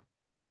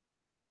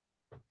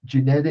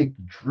 Genetic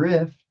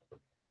drift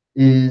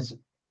is,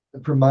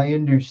 from my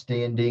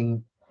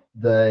understanding,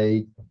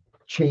 the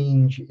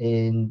change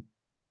in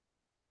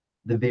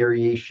the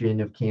variation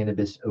of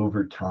cannabis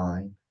over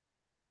time.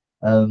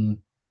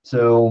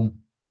 So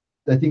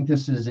I think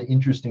this is an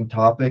interesting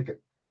topic.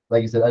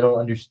 Like I said, I don't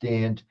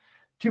understand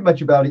too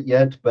much about it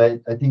yet,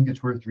 but I think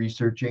it's worth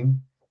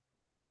researching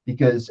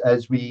because,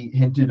 as we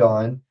hinted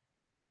on,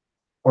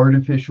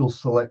 artificial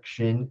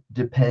selection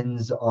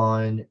depends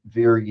on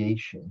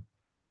variation.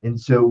 And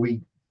so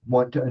we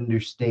want to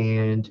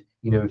understand,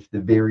 if the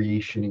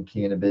variation in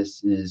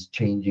cannabis is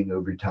changing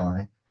over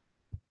time.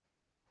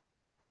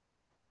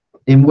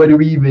 And what do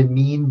we even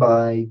mean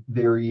by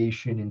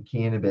variation in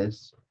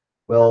cannabis?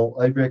 Well,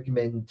 I'd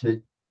recommend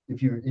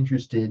if you're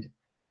interested,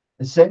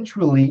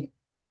 essentially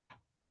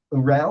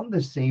around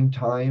the same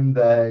time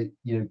that,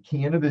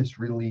 cannabis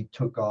really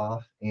took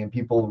off and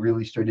people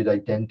really started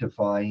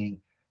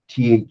identifying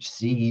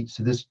THC.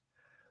 So this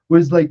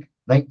was like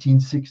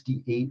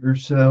 1968 or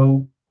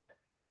so.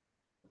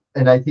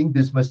 And I think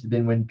this must have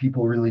been when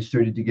people really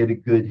started to get a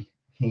good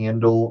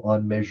handle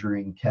on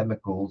measuring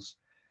chemicals.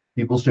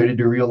 People started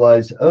to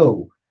realize,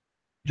 oh,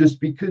 just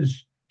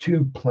because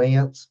two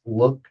plants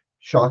look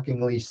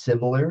shockingly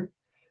similar,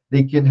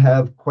 they can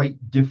have quite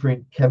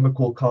different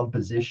chemical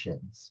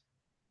compositions.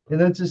 And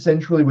that's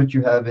essentially what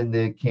you have in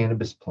the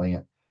cannabis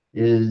plant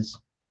is,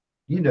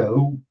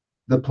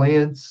 the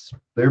plants,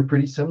 they're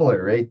pretty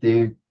similar, right?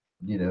 They've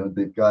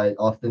got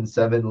often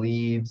 7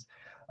 leaves.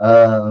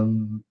 I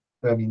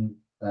mean,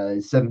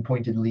 7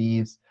 pointed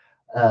leaves.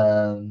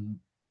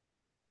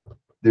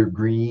 They're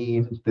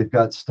green. They've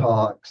got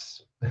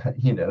stalks.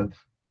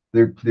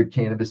 They're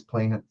cannabis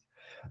plants.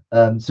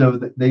 So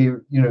that they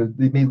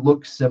may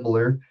look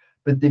similar,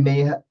 but they may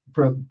have,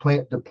 from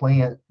plant to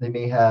plant, they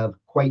may have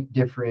quite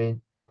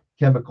different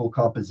chemical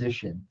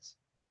compositions.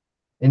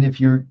 And if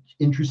you're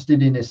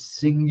interested in a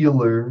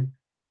singular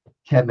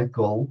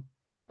chemical,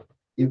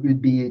 it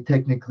would be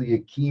technically a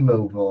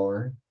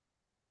chemovar.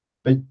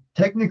 But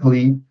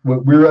technically,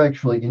 what we're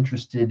actually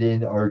interested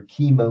in are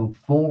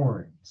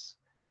chemoforms,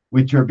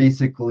 which are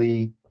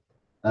basically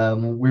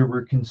where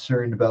we're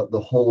concerned about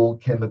the whole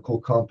chemical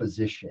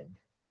composition.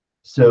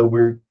 So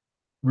we're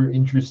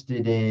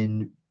interested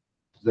in,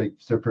 like,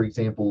 so for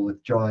example,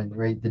 with John,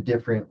 right, the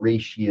different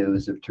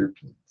ratios of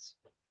terpenes.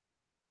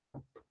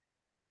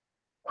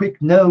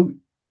 Quick note,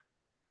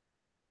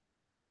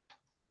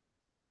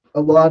 a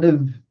lot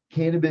of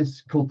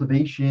cannabis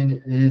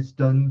cultivation is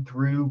done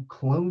through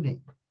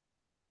cloning.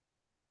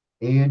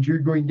 And you're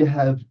going to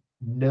have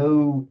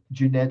no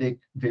genetic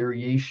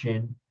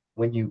variation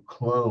when you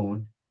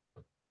clone.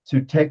 So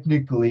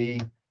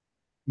technically,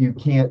 you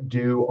can't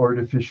do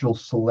artificial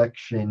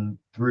selection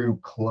through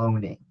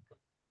cloning.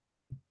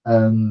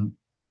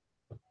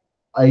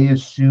 I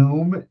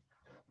assume,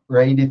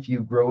 right, if you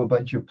grow a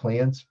bunch of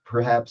plants,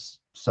 perhaps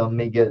some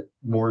may get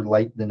more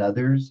light than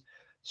others.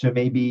 So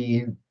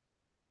maybe,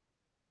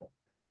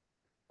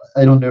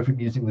 I don't know if I'm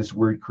using this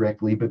word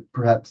correctly, but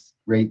perhaps,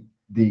 right,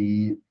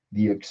 the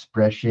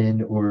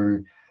expression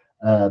or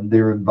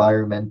their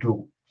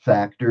environmental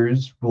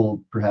factors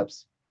will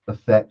perhaps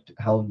affect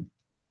how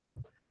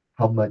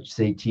much,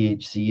 say,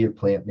 THC a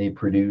plant may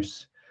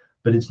produce,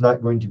 but it's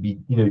not going to be,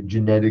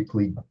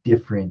 genetically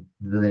different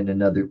than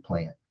another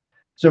plant.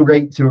 So,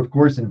 right, so of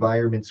course,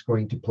 environment's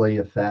going to play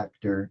a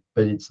factor,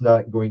 but it's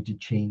not going to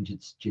change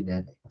its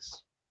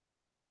genetics.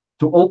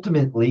 So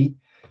ultimately,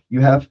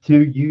 you have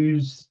to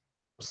use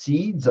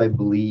seeds, I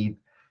believe,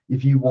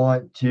 if you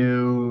want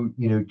to,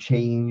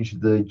 change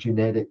the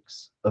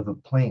genetics of a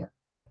plant.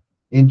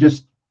 And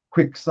just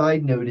quick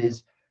side note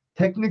is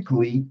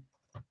technically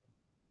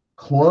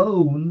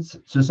clones.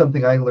 So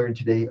something I learned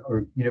today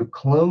are,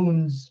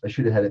 clones, I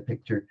should have had a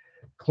picture.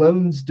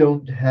 Clones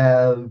don't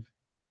have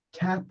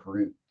tap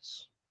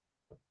roots.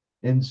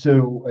 And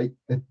so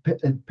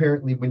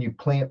apparently when you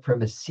plant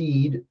from a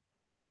seed,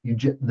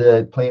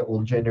 the plant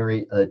will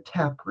generate a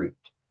tap root.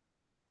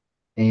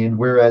 And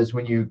whereas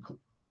when you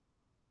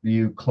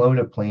clone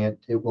a plant,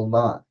 it will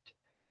not.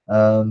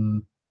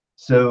 Um,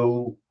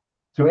 so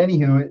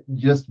anywho,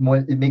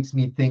 it makes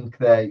me think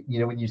that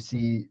when you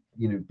see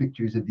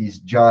pictures of these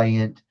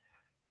giant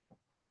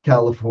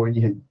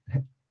California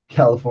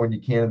California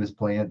cannabis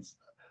plants,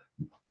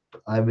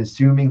 I'm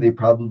assuming they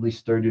probably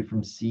started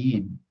from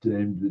seed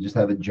to just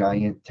have a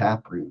giant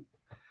taproot.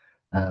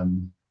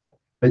 Um,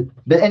 but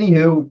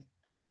anywho,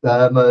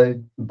 I'm a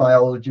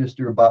biologist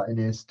or a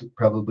botanist,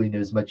 probably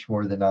knows much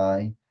more than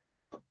I.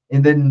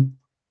 And then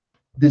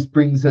this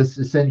brings us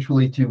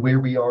essentially to where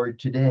we are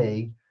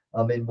today,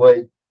 and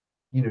what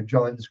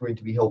John's going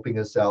to be helping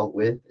us out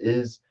with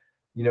is,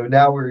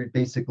 now we're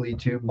basically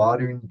to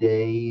modern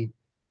day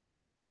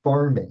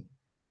farming,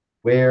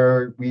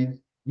 where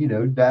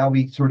now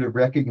we sort of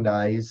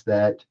recognize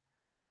that,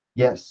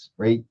 yes,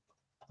 right,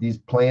 these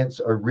plants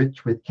are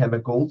rich with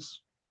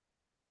chemicals.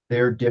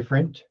 They're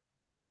different.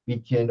 We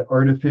can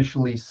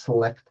artificially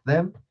select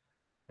them.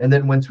 And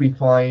then once we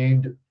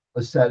find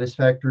a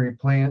satisfactory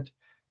plant,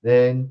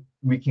 then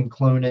we can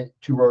clone it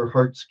to our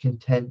heart's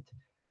content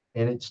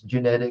and its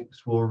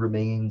genetics will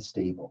remain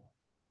stable.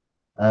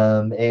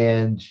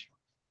 And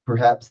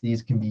perhaps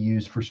these can be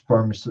used for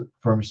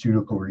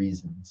pharmaceutical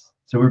reasons.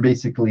 So we're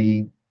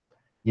basically,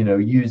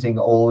 using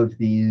all of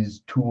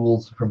these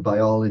tools from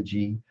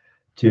biology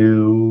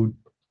to,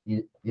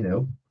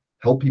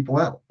 help people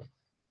out.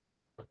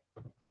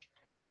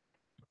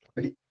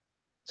 Okay.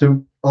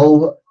 So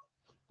I'll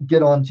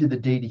get on to the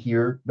data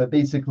here, but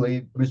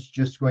basically was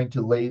just going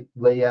to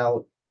lay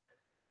out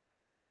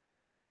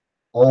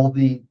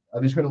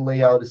I'm just going to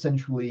lay out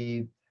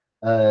essentially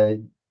uh,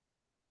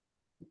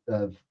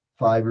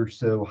 5 or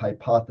so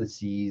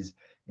hypotheses,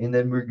 and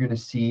then we're going to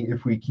see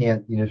if we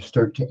can't,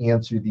 start to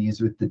answer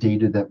these with the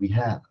data that we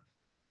have.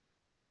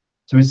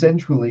 So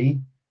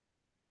essentially,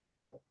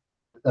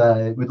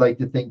 we'd like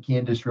to thank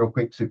Candace real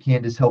quick. So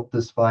Candace helped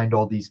us find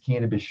all these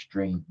cannabis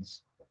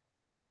strains.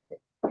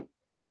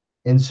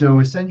 And so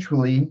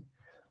essentially,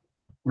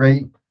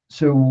 right,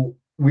 so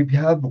we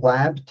have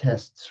lab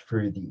tests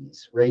for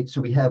these, right? So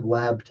we have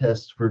lab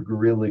tests for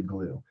Gorilla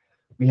Glue.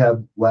 We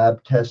have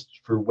lab tests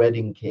for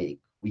wedding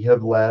cake. We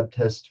have lab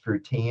tests for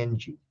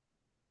Tangy.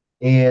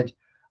 And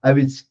I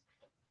was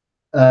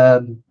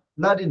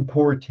not in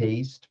poor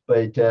taste,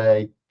 but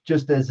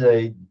just as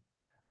a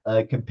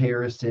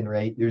comparison,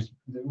 right?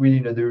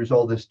 There was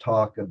all this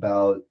talk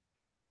about,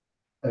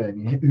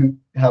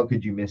 how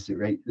could you miss it,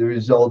 right? There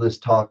was all this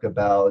talk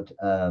about,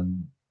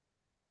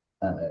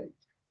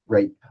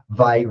 right,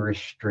 virus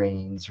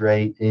strains,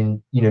 right,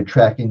 and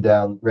tracking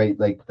down, right,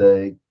 like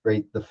the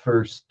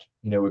first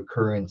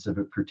occurrence of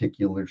a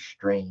particular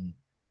strain.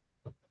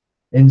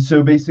 And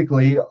so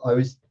basically, I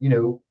was,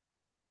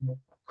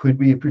 could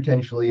we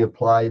potentially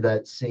apply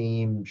that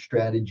same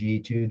strategy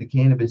to the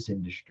cannabis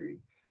industry?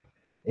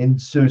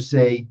 And so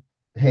say,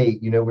 hey,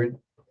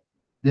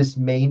 this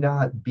may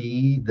not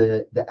be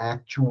the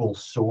actual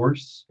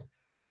source,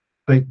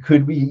 but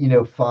could we,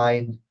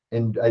 find,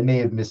 and I may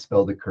have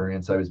misspelled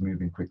occurrence, I was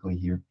moving quickly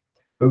here,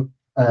 but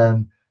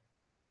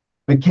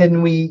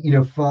can we,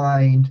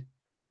 find,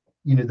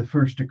 the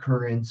first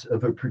occurrence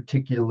of a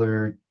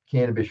particular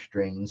cannabis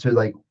strain? So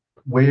like,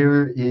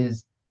 where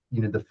is,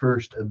 the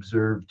first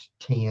observed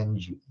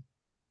Tangy?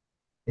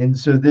 And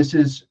so this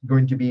is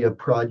going to be a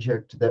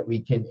project that we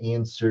can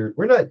answer.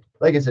 We're not,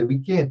 like I said, we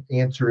can't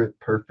answer it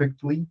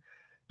perfectly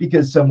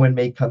because someone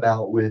may come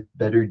out with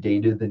better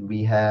data than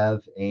we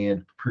have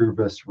and prove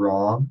us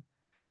wrong.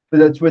 But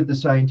that's what the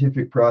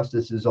scientific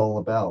process is all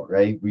about,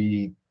 right?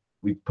 We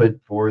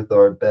put forth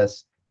our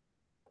best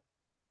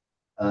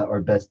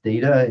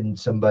data, and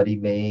somebody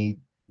may,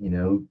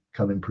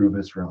 come and prove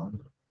us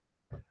wrong.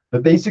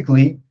 But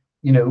basically,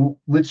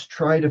 let's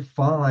try to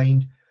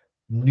find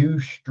new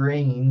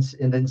strains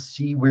and then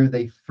see where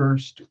they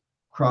first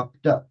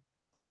cropped up.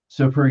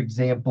 So, for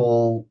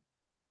example,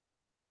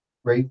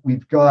 right,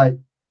 we've got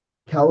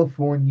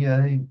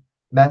California,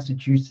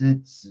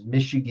 Massachusetts,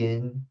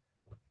 Michigan,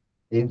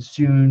 and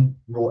soon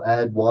we'll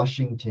add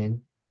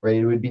Washington, right?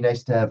 It would be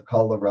nice to have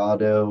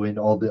Colorado and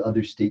all the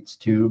other states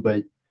too,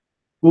 but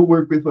we'll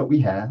work with what we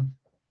have.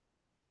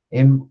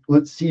 And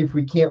let's see if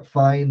we can't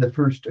find the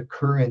first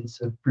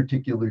occurrence of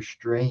particular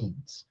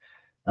strains.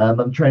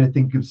 I'm trying to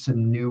think of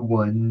some new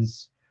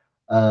ones.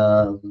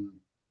 Um,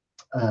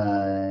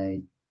 uh,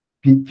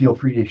 Feel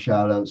free to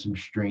shout out some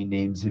strain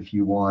names if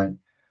you want.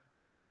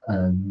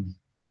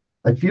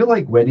 I feel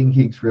like wedding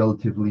cake's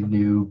relatively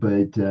new,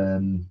 but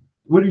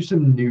what are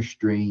some new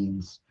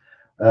strains?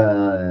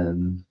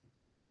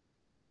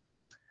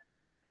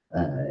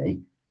 Uh,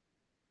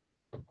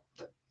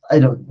 I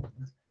don't.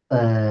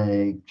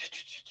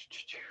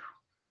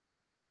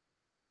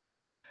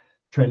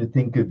 Trying to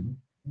think of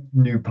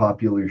new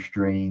popular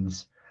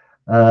strains.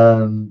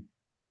 Um,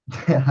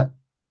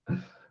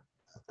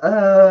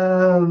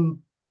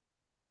 um,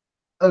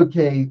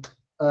 okay.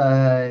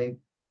 Uh,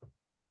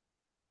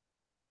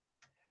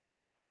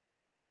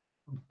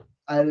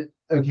 okay,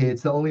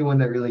 it's the only one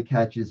that really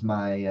catches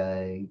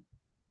my.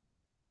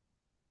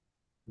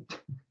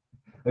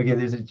 Okay,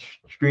 there's a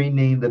strain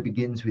name that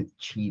begins with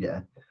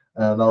cheetah.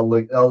 I'll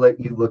look. I'll let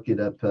you look it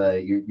up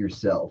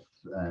yourself.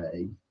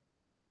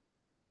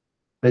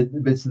 But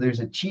so there's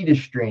a cheetah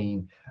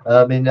strain,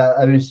 and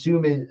I would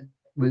assume it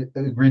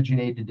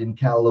originated in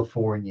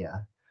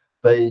California.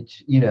 But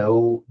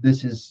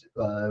this is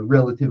a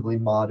relatively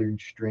modern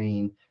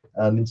strain,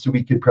 and so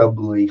we could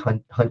probably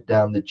hunt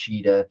down the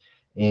cheetah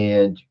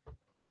and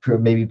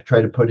maybe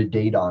try to put a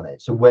date on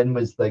it. So when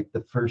was like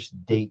the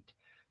first date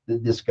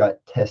that this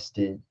got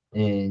tested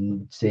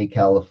in, say,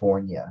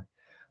 California?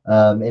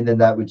 And then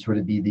that would sort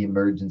of be the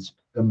emergence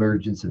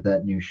of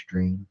that new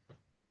strain.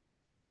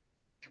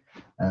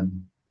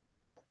 Um,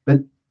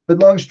 but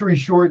long story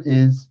short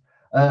is,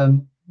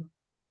 um,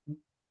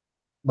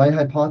 my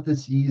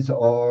hypotheses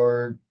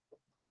are,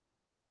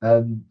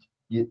 can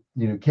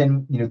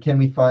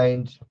we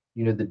find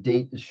the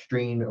date the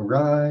strain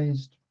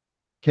arised?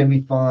 Can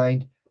we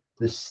find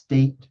the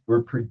state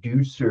or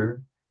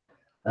producer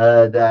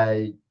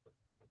that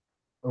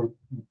or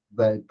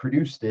that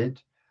produced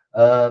it?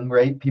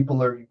 Right,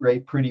 people are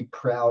pretty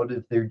proud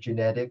of their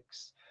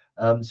genetics.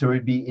 So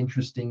it'd be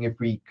interesting if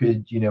we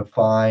could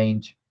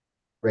find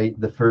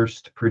the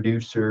first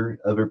producer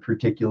of a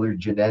particular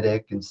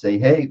genetic and say,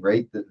 hey,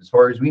 as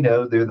far as we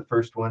know, they're the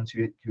first ones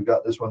who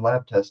got this one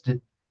lab tested.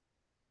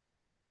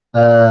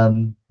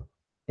 And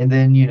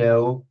then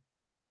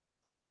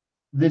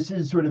this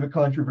is sort of a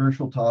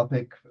controversial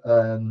topic.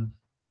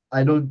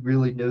 I don't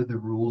really know the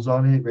rules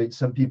on it, right?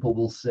 Some people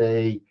will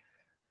say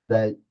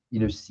that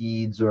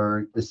seeds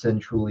are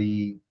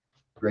essentially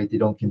they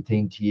don't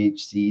contain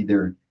THC.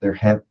 They're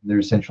hemp. They're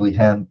essentially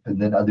hemp.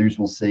 And then others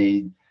will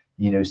say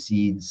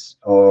seeds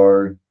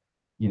are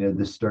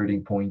the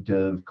starting point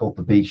of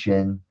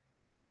cultivation.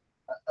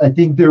 I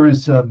think there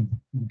was some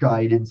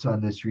guidance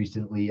on this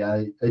recently.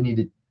 I need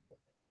to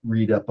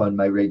read up on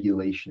my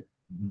regulations,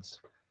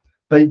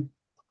 but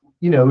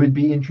it'd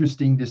be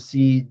interesting to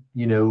see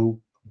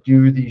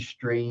do these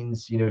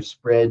strains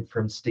spread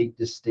from state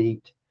to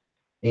state,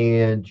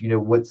 and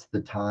what's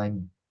the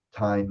time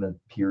of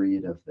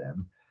period of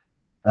them.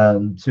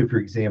 So for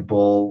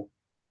example,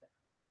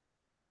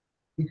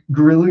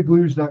 Gorilla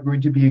Glue is not going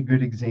to be a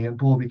good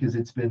example because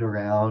it's been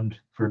around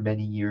for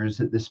many years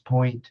at this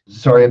point.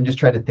 Sorry, I'm just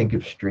trying to think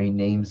of strain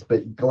names,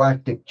 but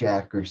Galactic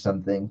Jack or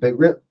something. But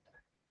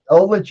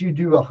I'll let you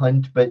do a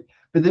hunt. But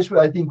this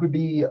I think would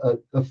be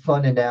a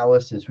fun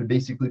analysis. Would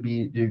basically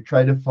be to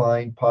try to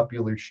find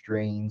popular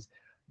strains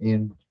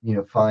and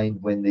find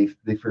when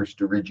they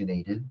first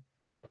originated.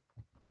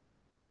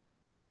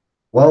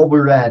 While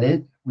we're at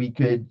it, we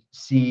could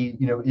see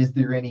is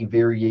there any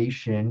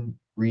variation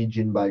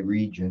region by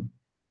region.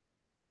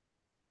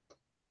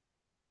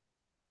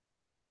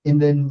 And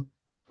then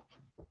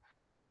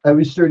I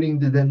was starting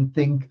to then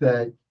think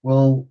that,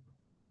 well,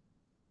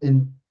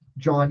 and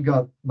John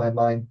got my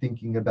mind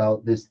thinking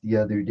about this the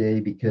other day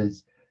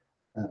because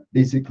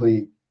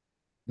basically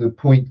the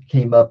point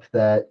came up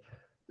that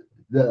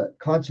the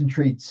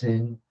concentrates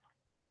in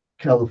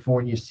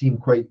California seem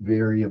quite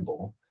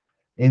variable.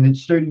 And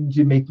it's starting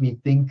to make me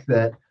think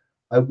that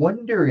I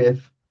wonder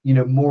if,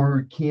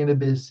 more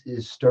cannabis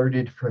is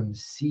started from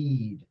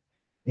seed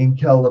in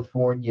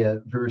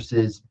California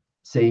versus,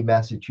 say,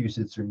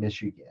 Massachusetts or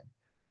Michigan,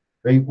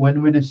 right?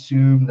 One would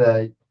assume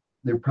that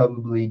they're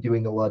probably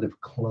doing a lot of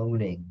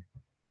cloning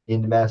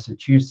in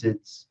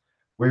Massachusetts,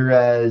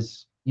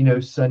 whereas,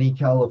 sunny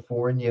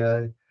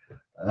California,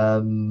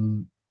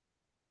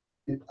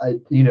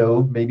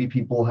 maybe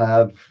people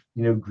have,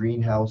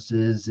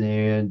 greenhouses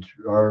and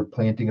are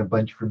planting a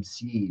bunch from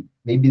seed.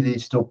 Maybe they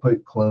still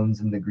put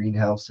clones in the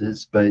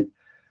greenhouses, but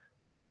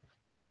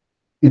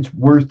it's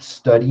worth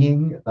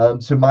studying.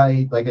 So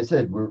like I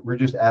said, we're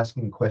just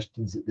asking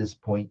questions at this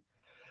point.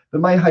 But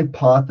my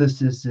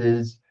hypothesis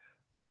is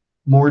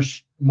more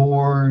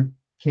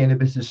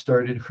cannabis is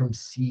started from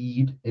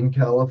seed in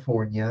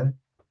California.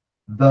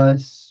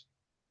 Thus,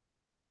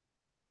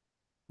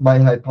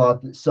 my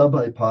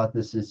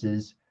sub-hypothesis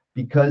is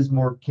because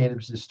more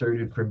cannabis is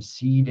started from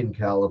seed in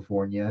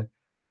California,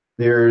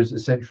 there's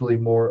essentially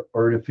more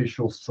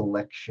artificial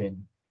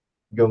selection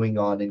going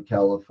on in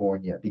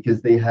California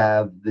because they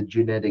have the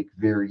genetic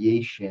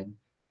variation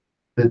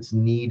that's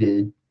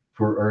needed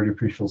for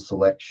artificial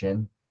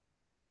selection.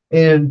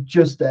 And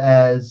just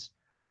as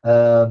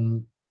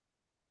um,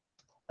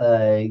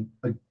 a,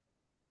 a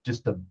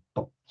just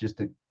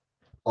a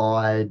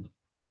odd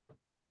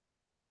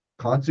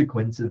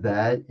consequence of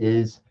that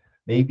is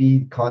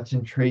maybe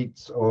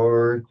concentrates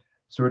are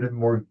sort of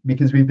more,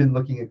 because we've been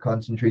looking at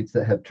concentrates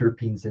that have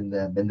terpenes in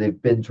them and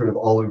they've been sort of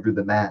all over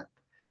the map.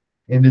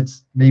 And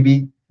it's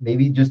maybe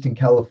maybe just in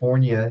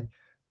California,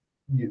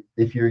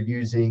 if you're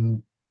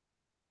using,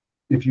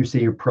 if you say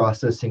you're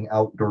processing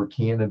outdoor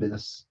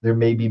cannabis, there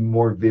may be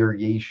more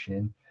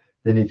variation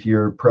than if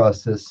you're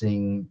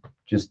processing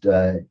just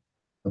a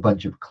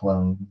bunch of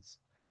clones.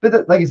 But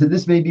that, like I said,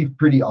 this may be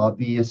pretty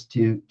obvious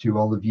to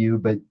all of you,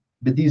 but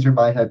these are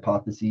my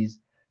hypotheses.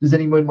 Does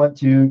anyone want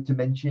to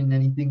mention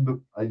anything? But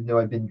I know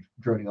I've been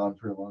droning on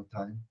for a long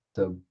time.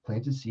 So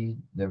plant a seed,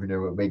 never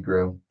know what may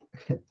grow.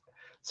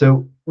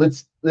 So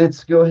let's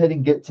go ahead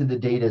and get to the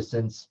data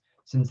since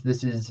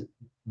this is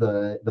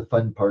the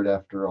fun part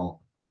after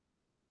all.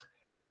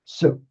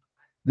 So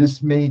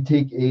this may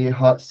take a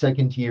hot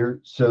second here.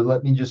 So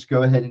let me just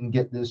go ahead and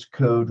get this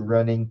code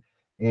running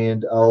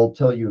and I'll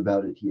tell you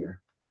about it here.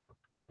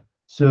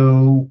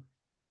 So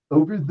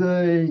over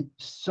the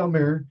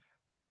summer,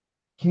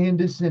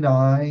 Candace and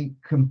I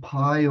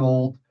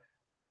compiled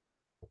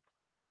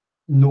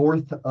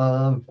north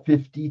of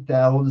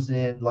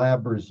 50,000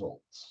 lab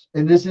results.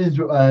 And this is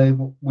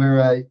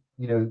where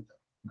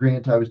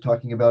Grant, I was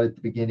talking about at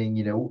the beginning,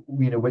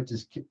 what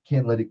does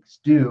Canlytics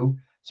do?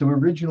 So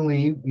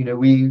originally,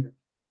 we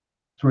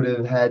sort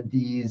of had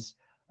these,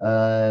 we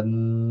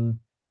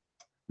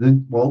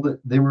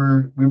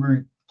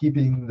were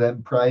keeping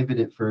them private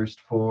at first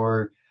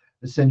for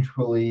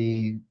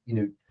essentially,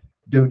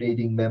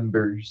 donating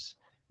members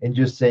and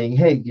just saying,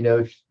 hey,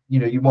 if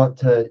you want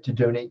to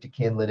donate to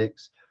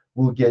Canlytics,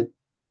 we'll get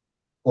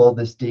all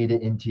this data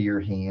into your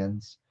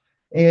hands.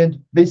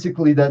 And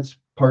basically that's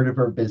part of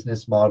our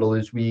business model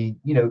is we,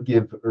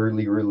 give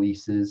early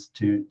releases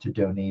to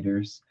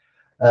donators.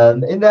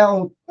 And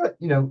now,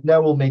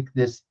 now we'll make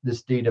this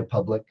data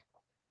public.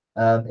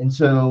 And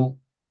so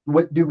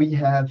what do we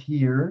have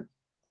here?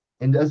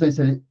 And as I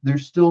said,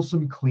 there's still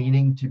some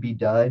cleaning to be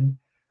done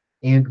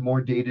and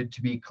more data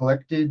to be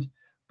collected,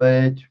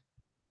 but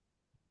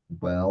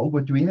well,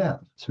 what do we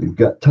have? So we've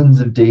got tons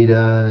of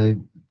data,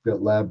 we've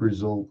got lab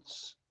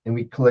results, and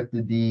we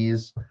collected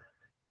these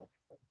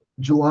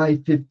July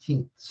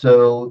 15th.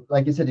 So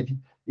like I said,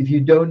 if you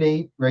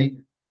donate, right,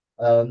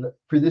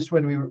 for this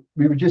one,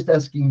 we were just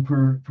asking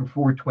for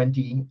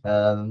 420,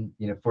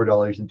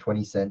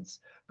 $4.20.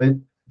 But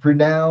for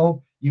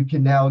now, you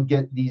can now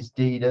get these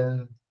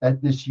data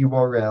at this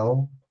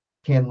URL,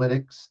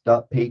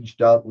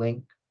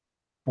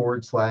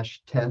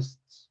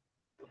 canlytics.page.link/tests.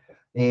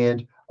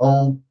 And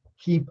I'll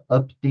keep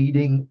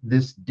updating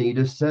this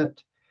data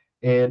set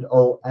and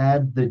I'll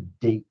add the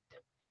date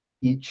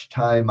each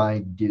time I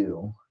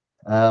do.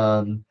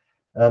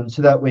 So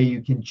that way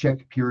you can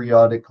check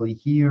periodically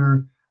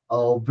here.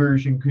 I'll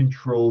version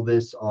control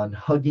this on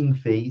Hugging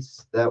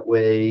Face. That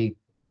way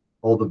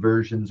all the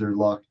versions are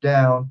locked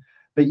down,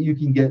 but you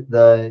can get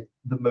the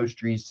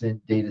most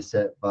recent data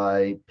set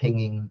by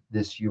pinging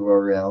this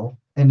URL.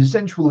 And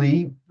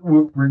essentially,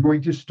 we're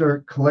going to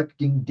start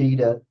collecting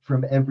data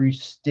from every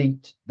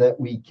state that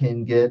we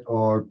can get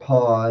our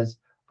paws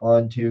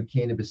onto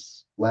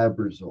cannabis lab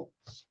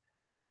results.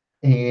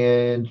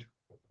 And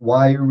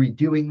why are we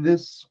doing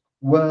this?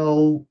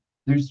 Well,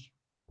 there's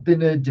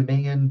been a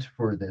demand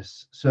for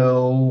this.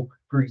 So,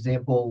 for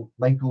example,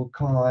 Michael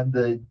Kahn,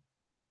 I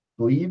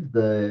believe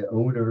the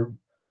owner,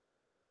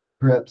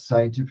 perhaps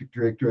scientific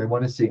director, I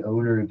want to say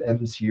owner of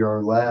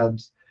MCR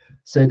Labs,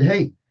 said,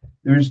 hey,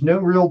 there's no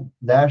real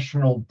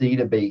national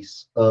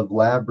database of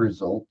lab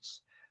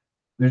results.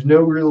 There's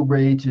no real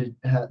way to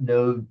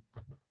know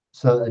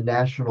a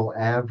national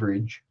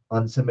average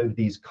on some of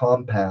these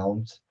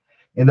compounds.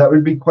 And that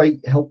would be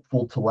quite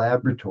helpful to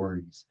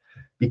laboratories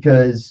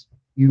because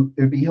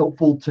it'd be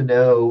helpful to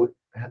know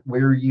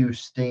where you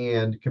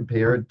stand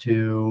compared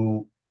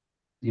to,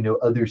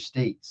 other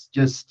states,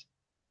 just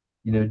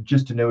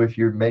to know if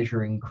you're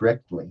measuring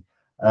correctly.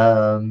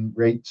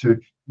 Right. So if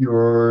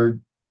you're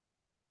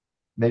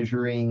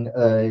measuring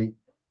a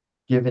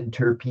given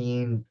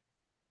terpene,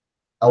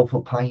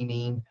 alpha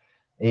pinene,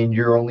 and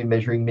you're only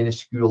measuring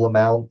minuscule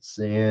amounts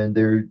and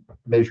they're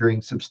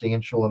measuring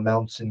substantial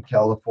amounts in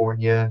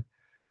California,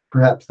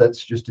 perhaps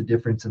that's just a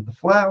difference in the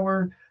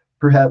flower.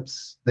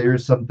 Perhaps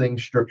there's something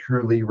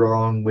structurally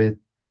wrong with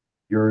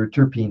your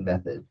terpene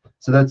method.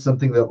 So that's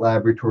something that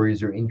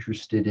laboratories are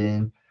interested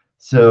in.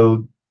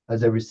 So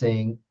as I was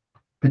saying,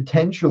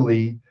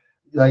 potentially,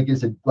 like I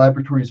said,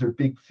 laboratories are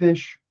big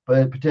fish,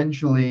 but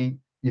potentially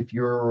if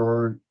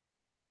you're a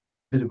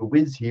bit of a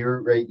whiz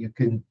here, right, you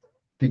can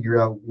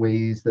figure out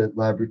ways that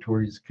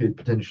laboratories could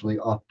potentially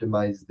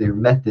optimize their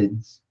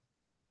methods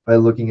by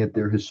looking at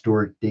their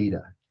historic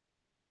data.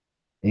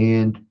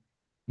 And,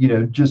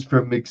 just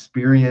from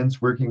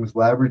experience working with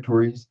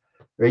laboratories,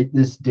 right,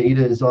 this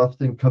data is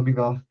often coming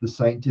off the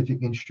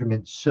scientific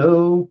instrument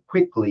so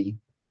quickly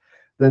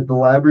that the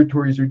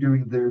laboratories are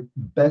doing their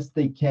best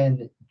they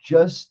can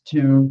just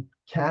to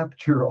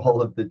capture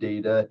all of the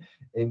data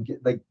and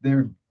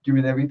they're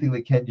doing everything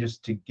they can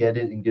just to get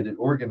it and get it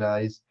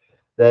organized,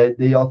 that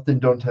they often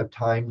don't have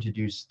time to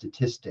do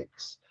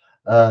statistics.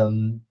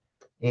 And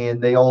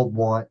they all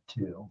want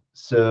to.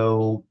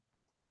 So,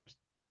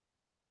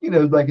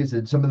 like I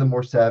said, some of the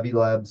more savvy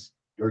labs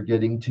are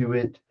getting to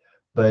it,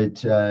 but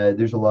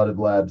there's a lot of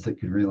labs that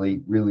could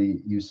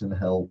really use some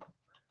help.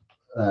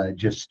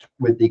 Just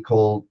what they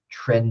call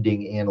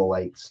trending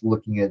analytes,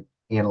 looking at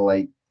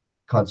analyte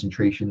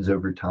concentrations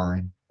over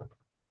time.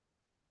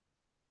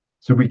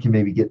 So we can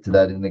maybe get to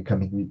that in the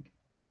coming week.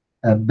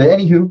 But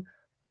anywho,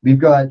 we've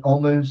got a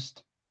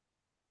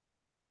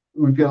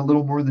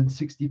little more than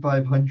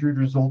 6,500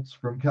 results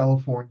from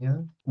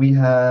California. We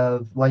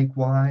have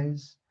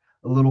likewise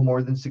a little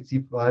more than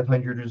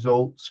 6,500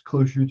 results,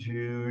 closer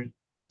to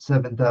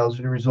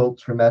 7,000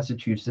 results from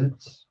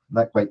Massachusetts.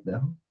 Not quite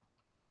though.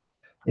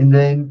 And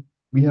then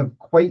we have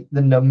quite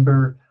the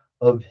number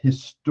of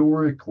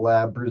historic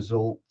lab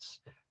results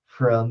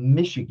from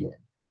Michigan.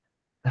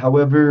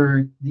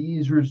 However,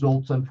 these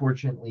results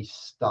unfortunately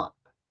stop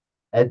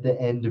at the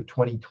end of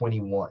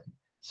 2021.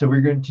 So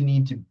we're going to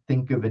need to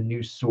think of a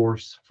new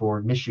source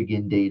for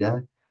Michigan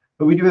data,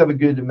 but we do have a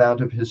good amount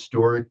of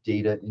historic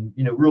data. And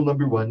rule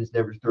number one is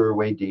never throw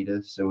away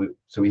data, so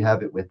we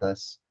have it with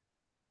us.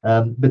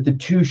 But the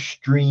two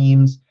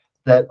streams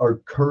that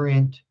are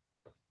current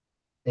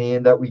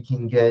and that we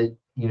can get,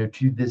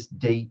 to this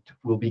date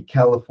will be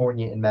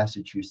California and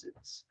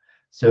Massachusetts.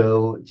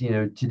 So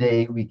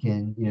today we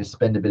can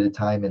spend a bit of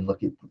time and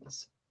look at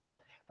these.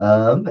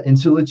 And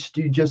so let's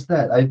do just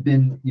that. I've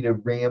been,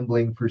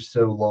 rambling for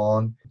so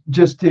long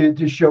just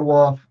to show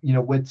off,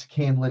 what's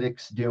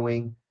Canlytics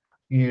doing.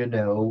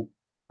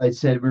 I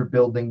said we're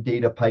building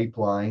data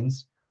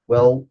pipelines.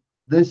 Well,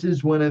 this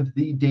is one of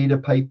the data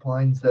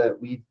pipelines that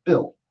we've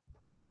built.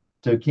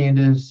 So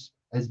Candace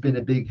has been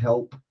a big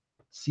help.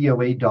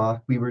 COA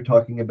doc we were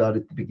talking about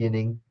at the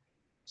beginning.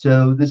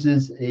 So this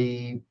is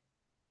a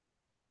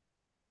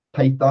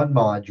Python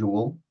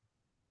module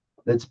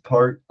that's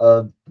part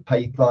of the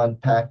Python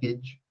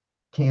package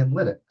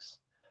Canlytics.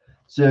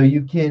 So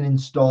you can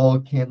install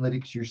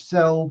Canlytics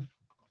yourself.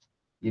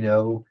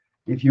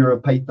 If you're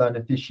a Python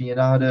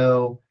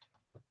aficionado,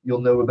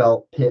 you'll know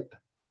about pip.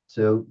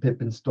 So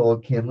pip install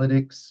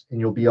Canlytics and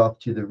you'll be off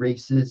to the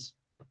races.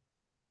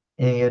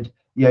 And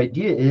the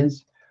idea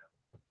is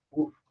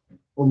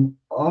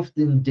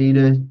often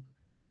the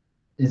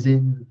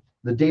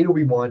data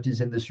we want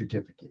is in the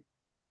certificate.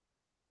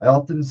 I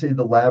often say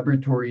the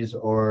laboratories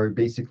are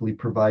basically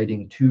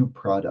providing two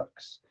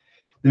products.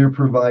 They're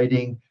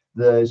providing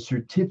the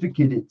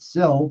certificate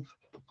itself,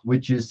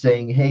 which is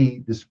saying, hey,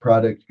 this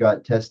product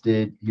got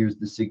tested. Here's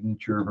the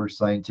signature of our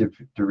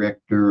scientific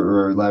director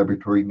or our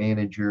laboratory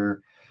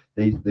manager.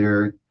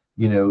 They're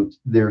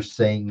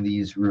saying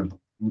these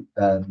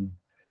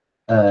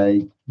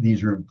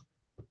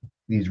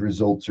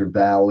results are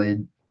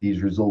valid.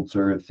 These results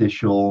are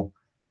official.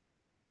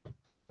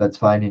 That's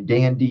fine and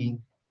dandy.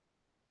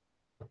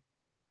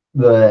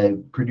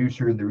 The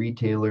producer and the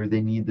retailer, they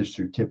need the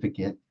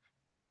certificate.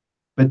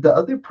 But the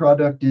other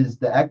product is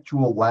the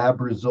actual lab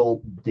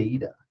result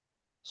data.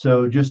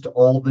 So just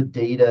all the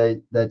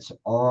data that's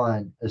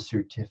on a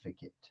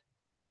certificate,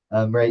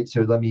 right?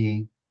 So let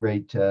me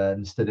write,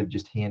 instead of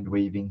just hand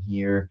waving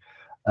here,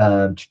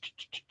 hopefully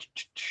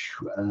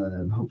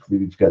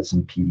we've got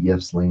some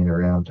PDFs laying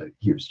around.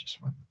 Here's just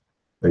one,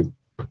 right?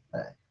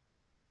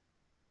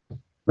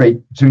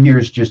 Right, so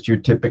here's just your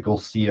typical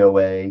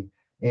COA.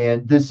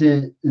 And this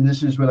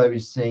is what I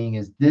was saying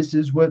is this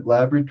is what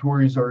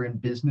laboratories are in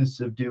business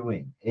of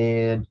doing.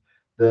 And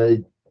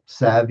the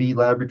savvy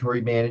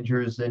laboratory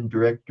managers and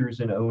directors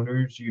and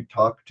owners you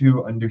talk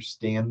to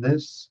understand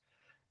this.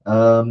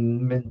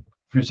 And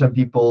for some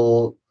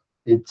people,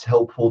 it's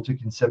helpful to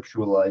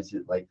conceptualize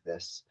it like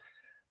this,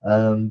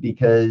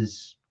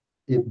 because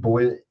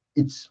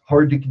it's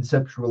hard to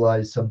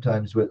conceptualize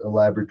sometimes what a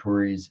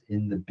laboratory is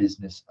in the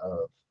business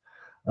of.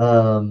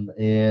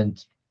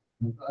 And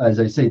as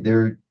I say,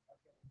 they're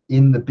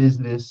in the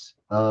business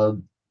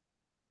of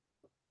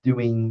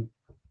doing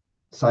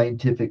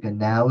scientific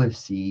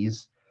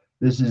analyses.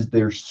 This is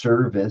their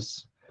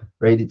service,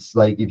 right? It's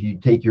like if you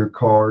take your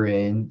car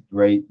in,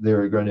 right,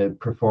 they're going to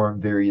perform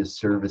various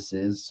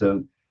services.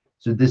 So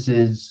this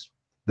is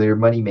their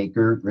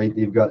moneymaker, right?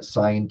 They've got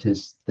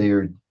scientists,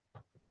 they've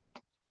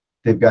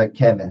got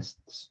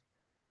chemists,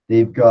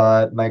 they've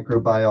got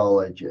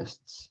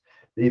microbiologists,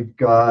 they've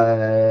got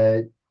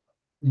a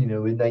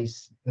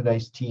nice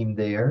team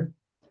there.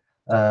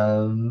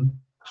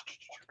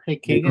 Hey,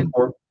 Keegan.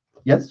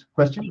 Yes,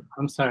 question?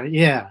 I'm sorry.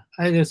 Yeah,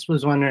 I just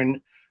was wondering.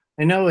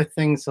 I know with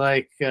things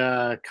like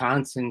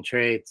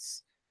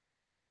concentrates,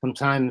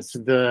 sometimes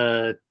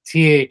the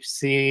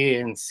THC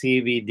and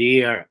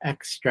CBD are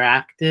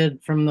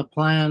extracted from the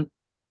plant,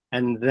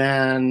 and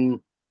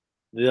then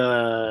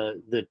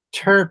the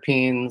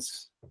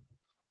terpenes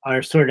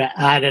are sort of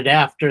added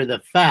after the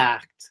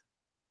fact.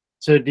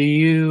 So do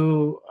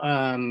you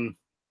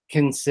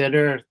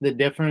consider the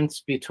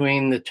difference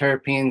between the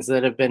terpenes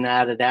that have been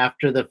added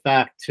after the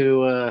fact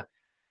to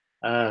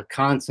a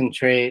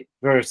concentrate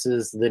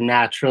versus the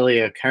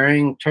naturally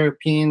occurring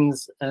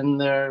terpenes and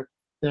their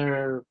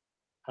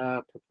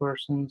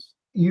proportions?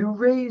 You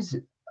raise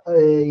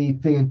a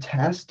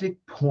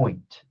fantastic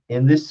point,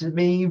 and this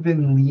may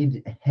even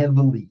lead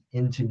heavily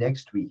into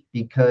next week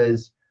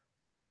because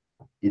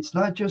it's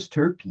not just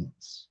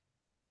terpenes.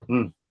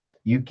 Hmm.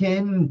 You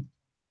can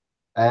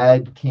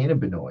add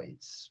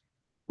cannabinoids,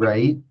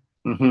 right?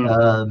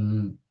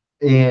 Hmm.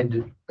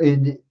 And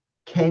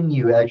can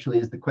you actually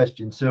is the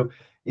question. So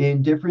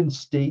in different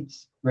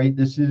states, right?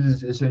 This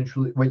is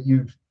essentially what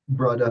you've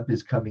brought up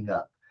is coming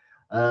up.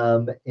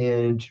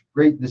 And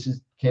right, this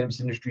is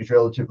cannabis industry is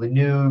relatively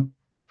new,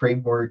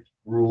 framework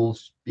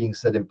rules being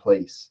set in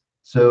place.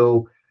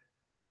 So,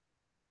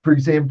 for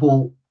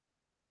example,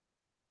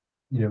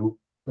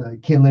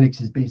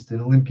 Canlytics is based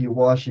in Olympia,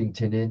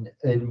 Washington,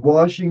 and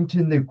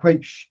Washington they're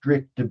quite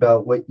strict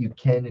about what you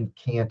can and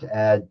can't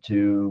add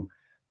to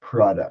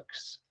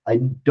products. I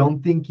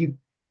don't think you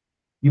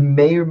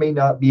may or may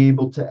not be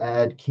able to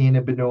add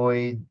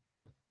cannabinoid.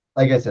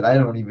 Like I said, I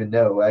don't even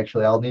know.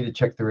 Actually, I'll need to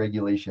check the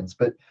regulations.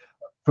 But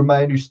from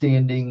my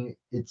understanding,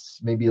 it's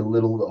maybe a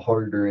little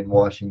harder in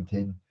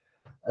Washington.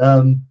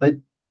 But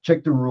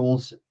check the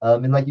rules.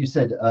 And like you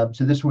said,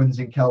 so this one's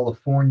in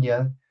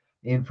California.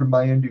 And from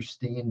my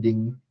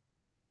understanding,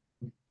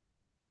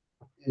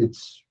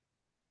 it's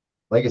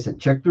like I said,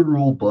 check the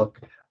rule book.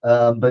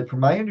 But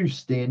from my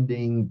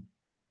understanding,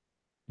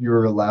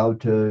 you're allowed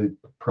to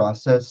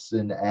process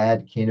and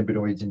add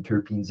cannabinoids and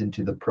terpenes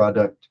into the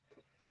product.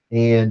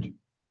 And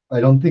I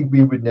don't think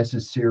we would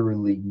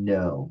necessarily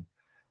know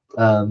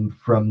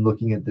from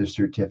looking at the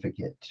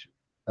certificate.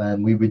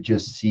 We would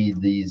just see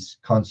these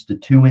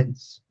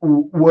constituents.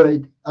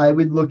 What I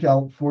would look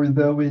out for,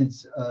 though,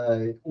 is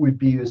would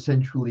be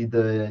essentially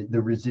the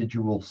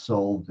residual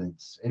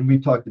solvents. And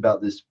we've talked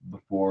about this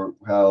before,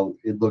 how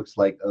it looks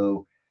like,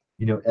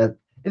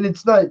 and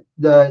it's not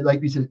like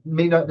we said, it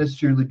may not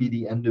necessarily be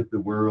the end of the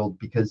world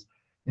because,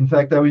 in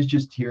fact, I was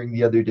just hearing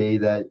the other day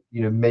that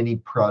many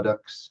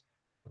products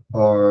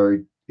are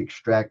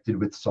extracted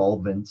with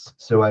solvents.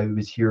 So I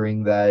was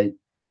hearing that,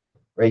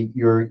 right,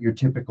 your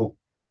typical.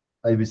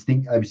 I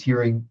was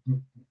hearing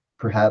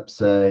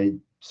perhaps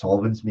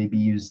solvents may be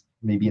used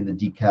maybe in the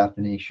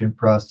decaffeination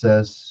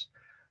process,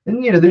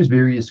 and there's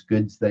various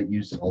goods that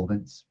use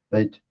solvents,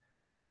 but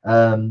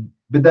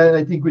that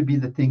I think would be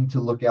the thing to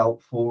look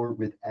out for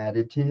with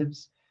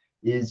additives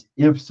is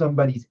if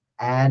somebody's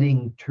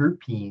adding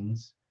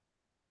terpenes,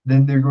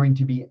 then they're going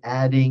to be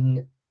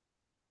adding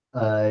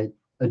uh,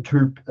 a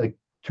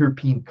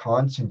terpene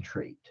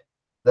concentrate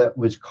that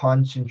was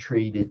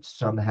concentrated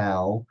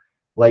somehow,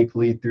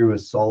 likely through a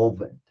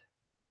solvent.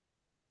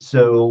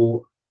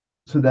 So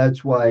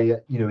that's why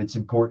it's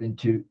important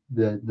to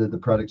the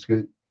products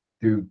go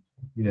through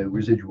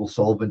residual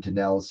solvent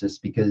analysis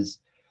because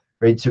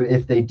right. So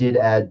if they did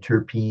add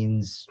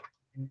terpenes,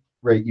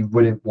 right, you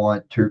wouldn't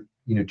want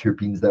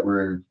terpenes that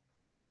were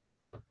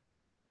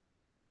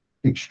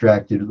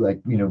extracted like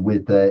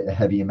with a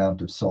heavy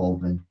amount of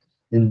solvent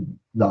and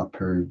not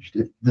purged.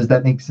 Does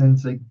that make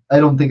sense? Like I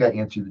don't think I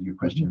answered your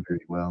question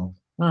very well.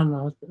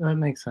 No, that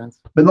makes sense.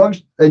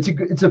 But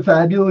it's a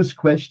fabulous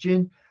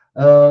question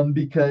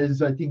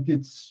because I think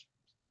it's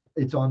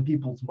on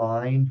people's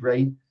mind,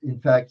 right? In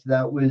fact,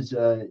 that was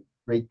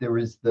right. There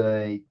was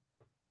that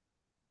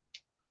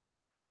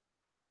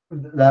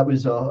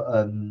was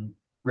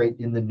right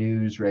in the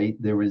news,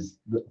 right? There was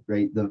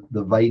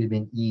the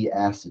vitamin E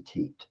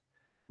acetate,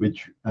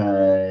 which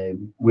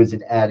was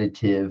an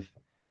additive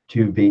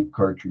to vape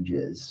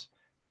cartridges.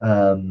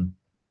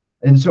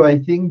 And so I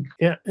think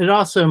it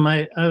also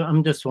might.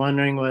 I'm just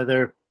wondering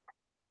whether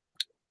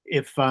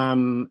if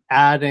I'm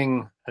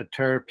adding a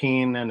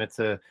terpene and it's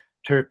a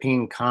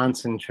terpene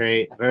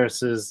concentrate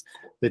versus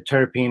the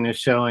terpene is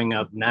showing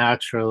up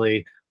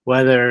naturally,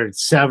 whether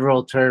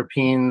several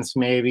terpenes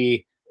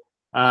maybe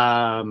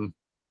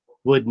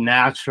would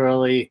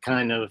naturally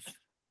kind of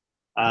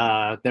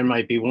there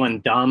might be one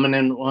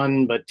dominant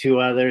one, but two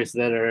others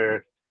that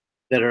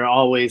are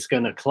always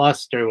going to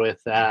cluster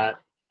with that.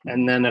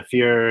 And then if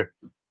you're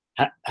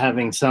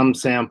having some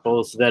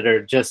samples that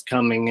are just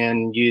coming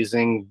in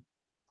using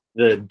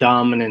the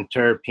dominant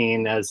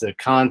terpene as a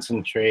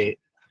concentrate,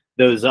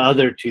 those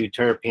other two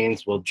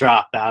terpenes will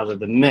drop out of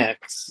the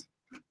mix.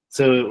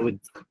 So it would,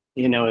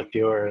 if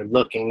you're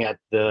looking at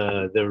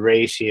the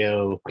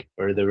ratio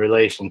or the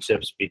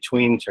relationships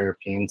between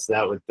terpenes,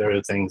 that would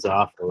throw things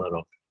off a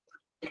little.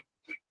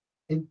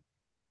 In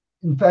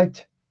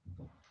fact,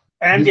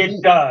 and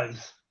it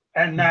does,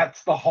 and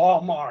that's the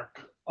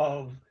hallmark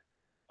of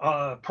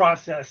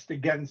processed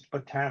against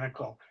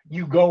botanical.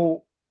 You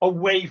go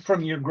away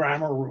from your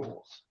grammar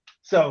rules.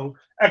 So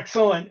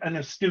excellent and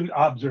astute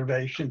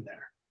observation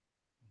there.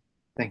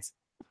 Thanks.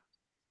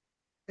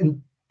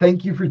 And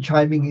thank you for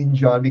chiming in,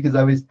 John, because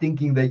I was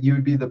thinking that you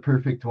would be the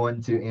perfect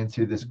one to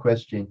answer this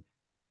question.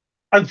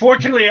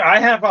 Unfortunately, I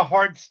have a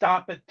hard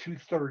stop at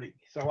 2:30,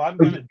 so I'm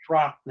going to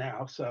drop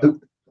now. So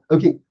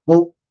okay,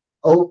 well,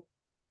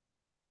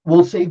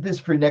 we'll save this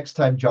for next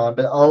time, John,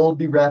 but I'll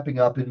be wrapping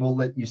up and we'll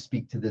let you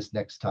speak to this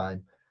next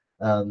time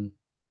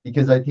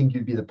because I think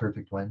you'd be the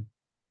perfect one.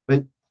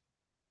 But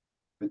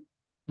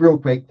real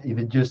quick,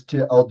 even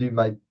I'll do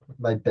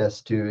my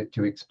best to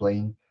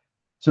explain.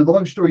 So the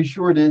long story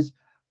short is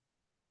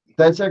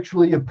that's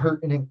actually a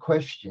pertinent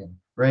question,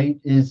 right?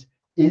 Is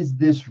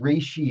this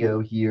ratio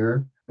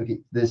here, okay,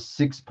 this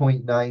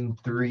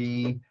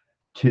 6.93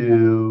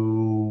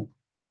 to,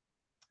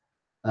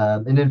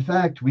 and in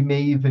fact, we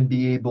may even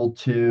be able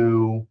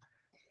to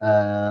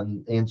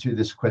answer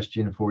this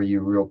question for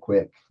you real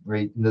quick,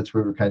 right? And that's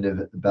what we're kind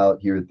of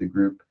about here at the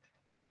group,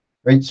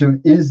 right? So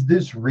is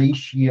this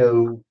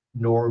ratio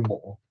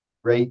normal,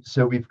 right?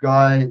 So we've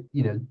got,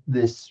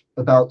 this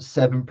about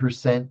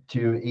 7%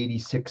 to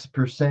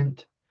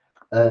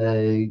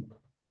 86%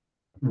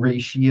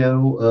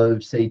 ratio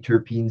of, say,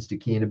 terpenes to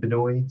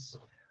cannabinoids,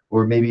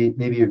 or maybe it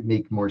would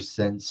make more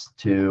sense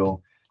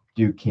to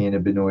do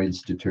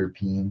cannabinoids to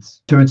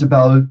terpenes. So it's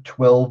about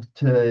 12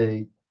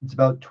 to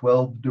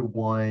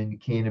 1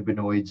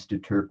 cannabinoids to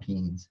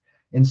terpenes.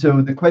 And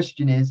so the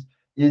question is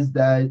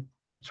that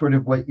sort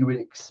of what you would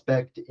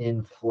expect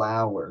in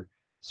flower?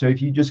 So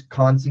if you just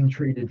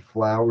concentrated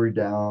flower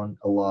down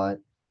a lot,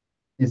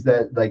 is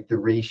that like the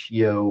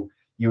ratio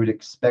you would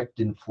expect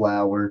in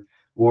flower?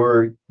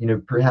 Or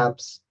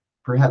perhaps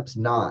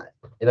not.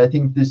 And I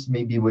think this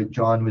may be what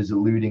John was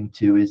alluding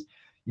to is,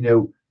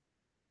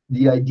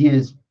 the idea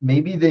is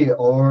maybe they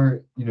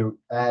are,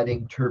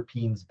 adding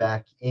terpenes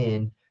back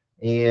in,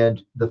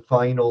 and the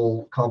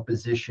final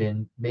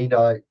composition may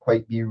not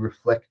quite be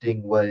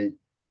reflecting what,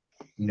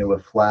 a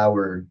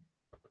flower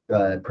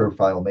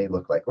profile may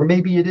look like, or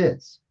maybe it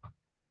is.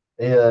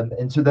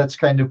 And so that's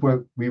kind of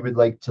what we would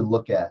like to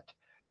look at.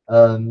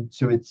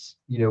 So it's,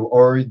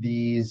 are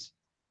these,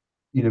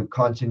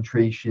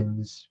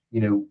 concentrations,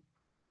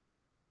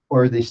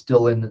 or are they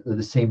still in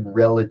the same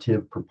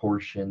relative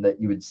proportion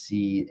that you would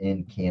see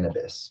in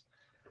cannabis?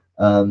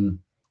 And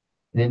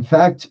in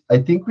fact, I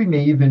think we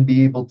may even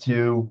be able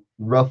to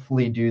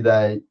roughly do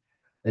that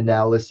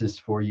analysis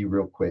for you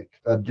real quick.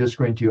 I'm just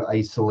going to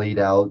isolate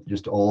out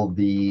just all of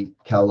the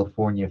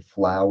California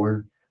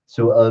flower.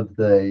 So of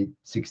the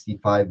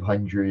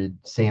 6,500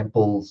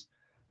 samples,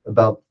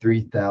 about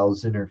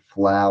 3,000 are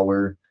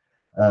flower.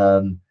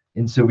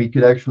 And so we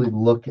could actually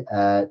look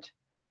at,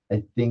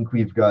 I think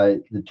we've got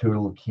the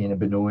total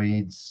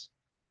cannabinoids,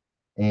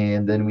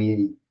 and then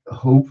we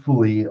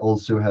hopefully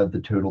also have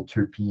the total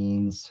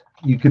terpenes.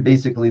 You could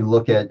basically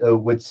look at,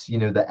 what's,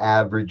 the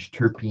average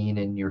terpene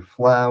in your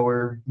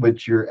flower,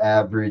 what's your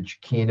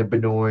average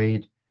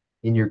cannabinoid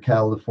in your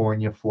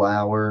California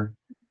flower,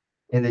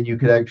 and then you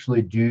could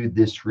actually do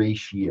this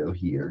ratio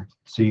here.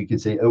 So you could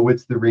say,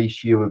 what's the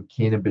ratio of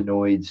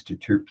cannabinoids to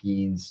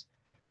terpenes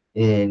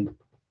in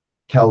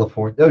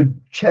California? Oh,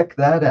 check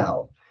that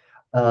out.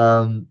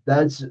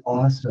 That's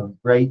awesome,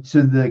 right?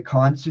 So the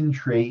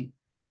concentrate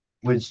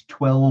was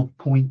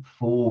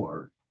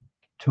 12.4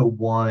 to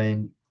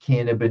 1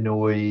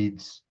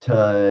 cannabinoids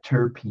to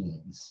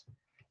terpenes.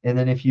 And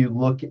then if you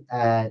look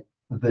at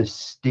the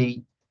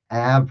state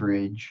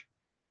average,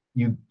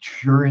 you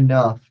sure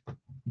enough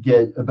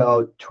get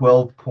about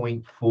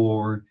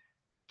 12.4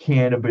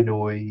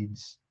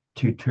 cannabinoids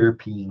to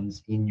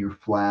terpenes in your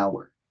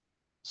flower.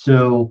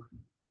 So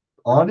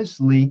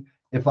honestly,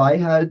 if I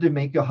had to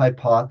make a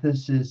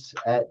hypothesis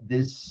at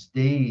this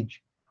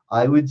stage,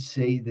 I would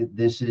say that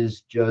this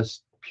is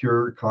just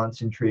pure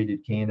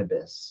concentrated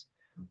cannabis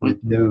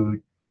with no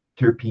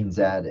terpenes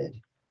added.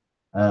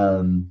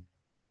 But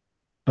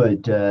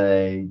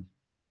the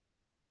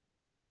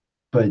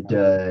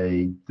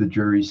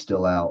jury's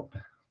still out.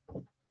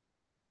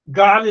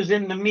 God is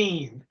in the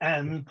mean,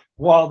 and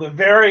while the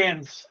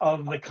variance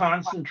of the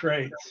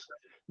concentrates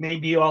may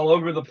be all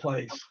over the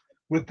place,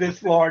 with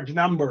this large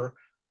number,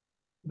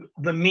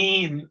 the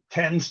mean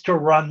tends to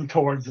run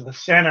towards the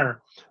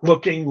center,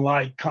 looking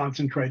like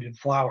concentrated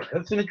flour.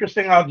 That's an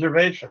interesting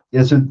observation.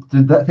 Yeah, so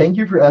thank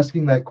you for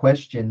asking that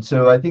question.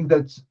 So I think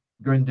that's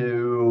going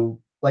to,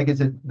 like I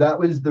said, that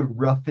was the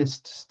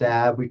roughest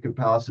stab we could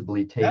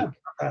possibly take.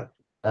 Yeah.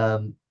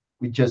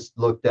 We just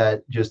looked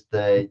at just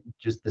the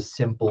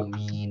simple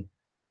mean.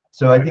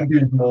 So I think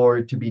there's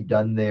more to be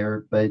done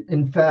there. But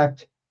in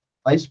fact,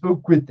 I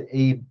spoke with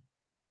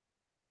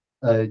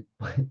so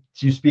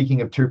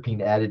speaking of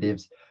terpene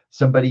additives,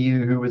 somebody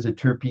who was a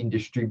terpene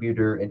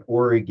distributor in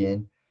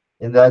Oregon,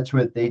 and that's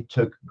what they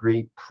took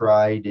great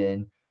pride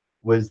in,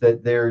 was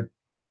that their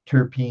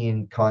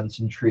terpene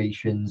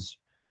concentrations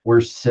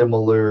were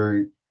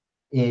similar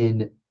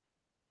in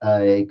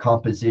a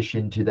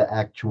composition to the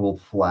actual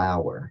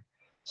flower.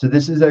 So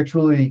this is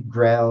actually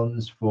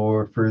grounds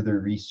for further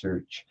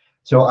research.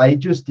 So I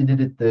just did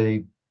it at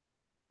the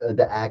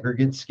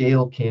aggregate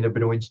scale,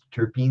 cannabinoids to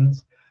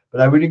terpenes, but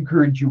I would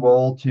encourage you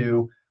all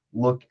to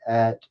look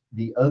at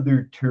the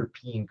other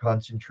terpene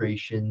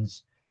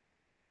concentrations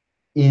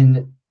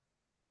in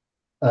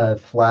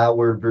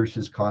flower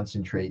versus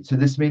concentrate. So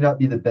this may not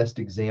be the best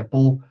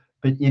example,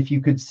 but if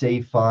you could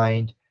say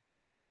find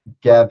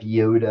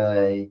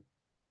Gaviota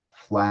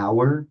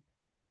flower,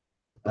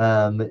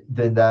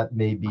 then that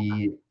may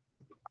be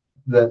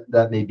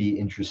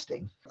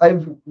interesting.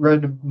 I've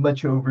run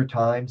much over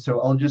time,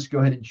 so I'll just go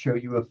ahead and show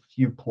you a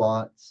few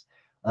plots,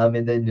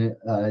 and then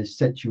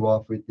set you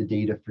off with the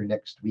data for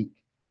next week.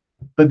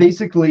 But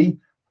basically,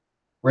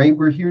 right,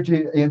 we're here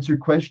to answer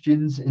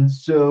questions, and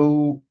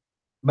so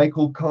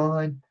Michael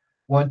Kahn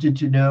wanted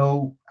to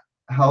know,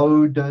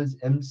 how does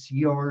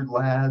MCR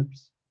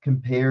Labs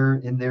compare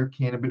in their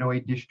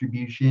cannabinoid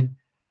distribution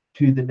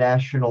to the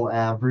national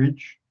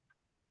average?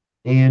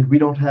 And we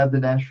don't have the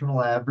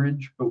national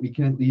average, but we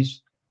can at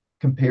least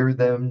compare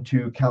them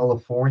to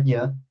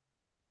California.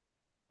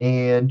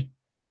 And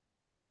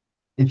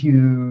if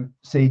you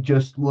say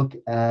just look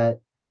at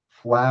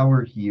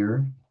flower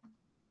here,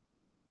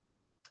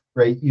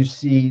 right, you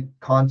see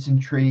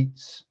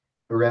concentrates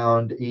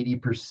around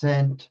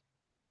 80%.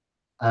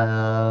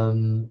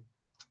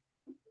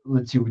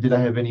 Let's see, did I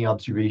have any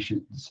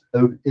observations?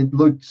 Oh, it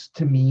looks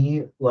to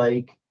me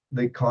like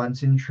the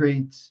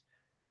concentrates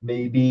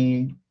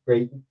maybe,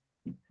 right?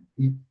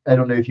 I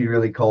don't know if you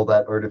really call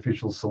that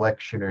artificial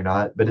selection or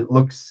not, but it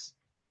looks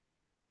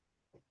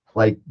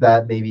like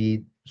that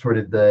maybe sort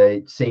of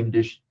the same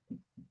dish,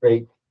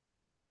 right?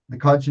 The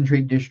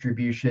concentrate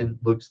distribution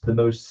looks the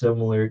most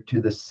similar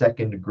to the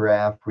second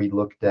graph we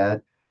looked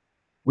at,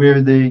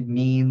 where the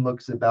mean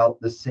looks about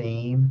the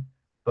same,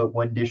 but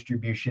one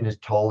distribution is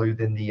taller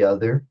than the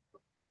other.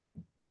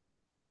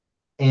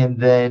 And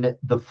then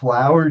the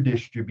flower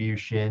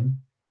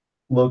distribution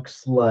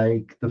looks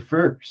like the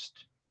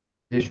first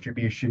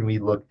distribution we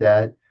looked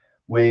at,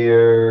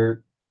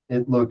 where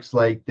it looks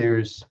like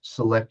there's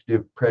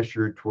selective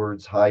pressure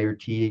towards higher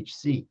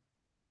THC.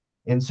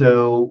 And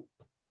so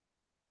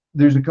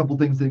there's a couple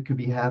things that could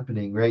be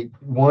happening, right?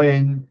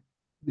 One,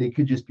 they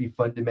could just be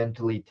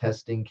fundamentally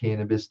testing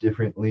cannabis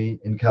differently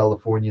in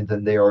California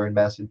than they are in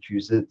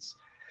Massachusetts.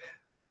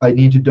 I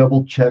need to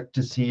double check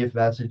to see if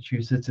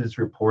Massachusetts is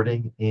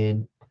reporting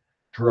in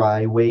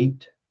dry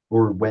weight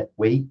or wet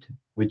weight,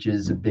 which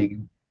is a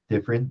big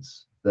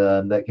difference.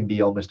 That can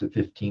be almost a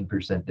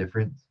 15%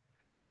 difference.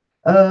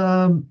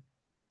 Um,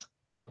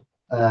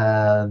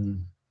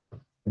 um,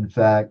 in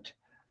fact,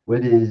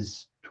 what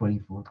is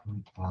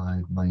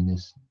 24.5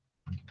 minus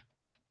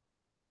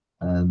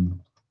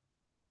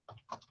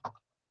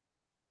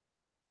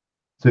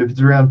so if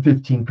it's around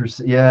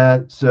 15%,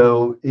 yeah,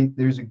 so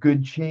there's a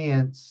good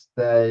chance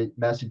that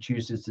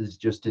Massachusetts is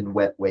just in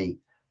wet weight.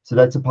 So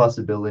that's a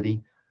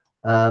possibility.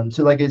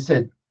 So like I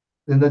said,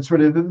 and that's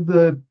sort of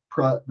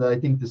I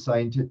think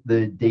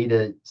the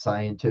data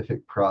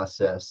scientific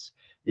process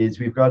is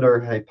we've got our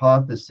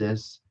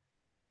hypothesis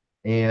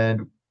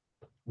and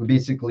we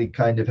basically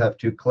kind of have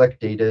to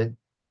collect data.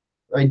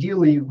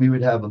 Ideally, we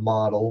would have a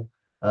model.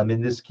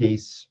 In this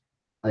case,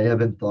 I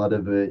haven't thought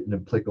of an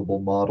applicable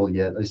model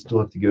yet. I still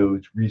have to go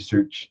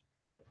research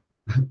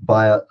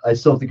I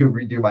still have to go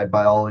redo my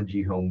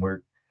biology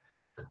homework.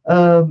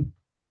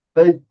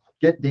 But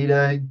get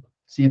data,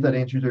 see if that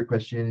answers our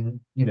question,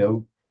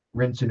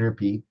 rinse and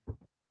repeat.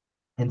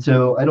 And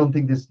so I don't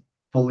think this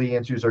fully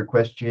answers our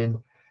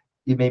question.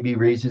 It maybe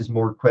raises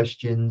more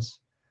questions,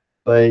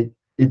 but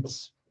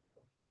it's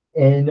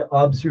an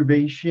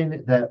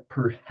observation that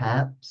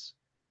perhaps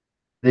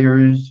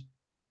there's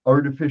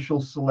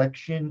artificial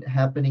selection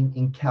happening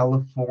in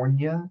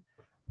California,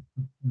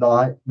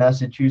 not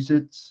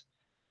Massachusetts.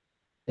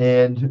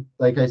 And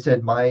like I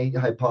said, my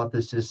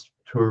hypothesis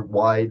to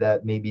why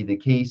that may be the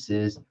case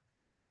is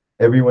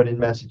everyone in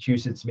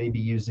Massachusetts may be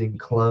using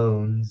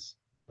clones.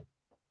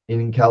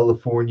 In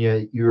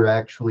California, you're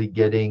actually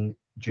getting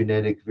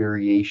genetic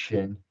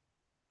variation.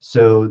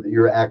 So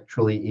you're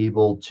actually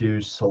able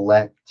to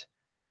select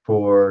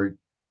for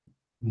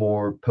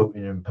more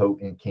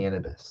potent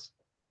cannabis.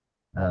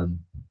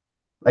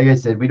 Like I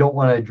said, we don't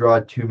want to draw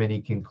too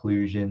many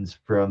conclusions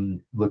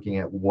from looking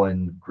at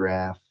one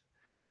graph.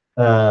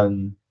 But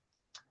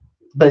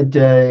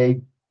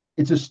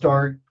it's a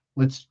start.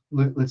 Let's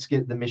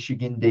get the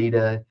Michigan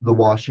data, the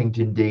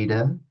Washington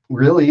data,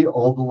 really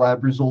all the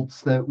lab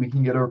results that we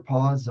can get our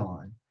paws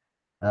on.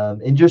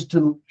 And just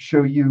to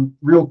show you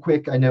real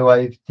quick, I know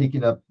I've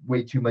taken up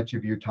way too much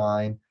of your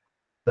time,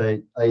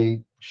 but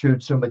I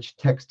showed so much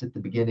text at the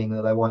beginning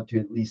that I want to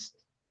at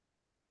least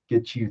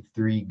get you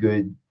 3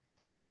 good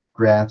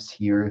graphs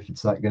here if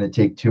it's not going to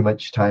take too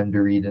much time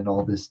to read in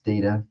all this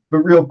data. But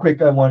real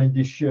quick, I wanted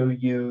to show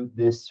you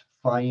this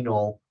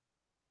final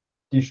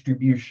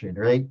distribution,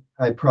 right?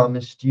 I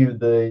promised you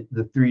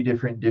the 3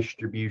 different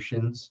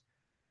distributions.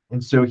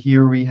 And so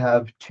here we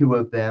have 2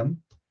 of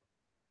them.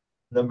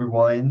 Number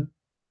 1,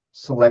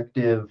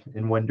 selective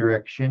in one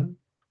direction.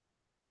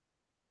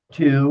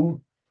 2,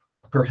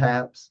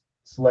 perhaps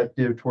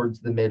selective towards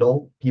the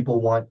middle.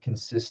 People want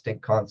consistent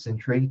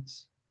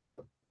concentrates.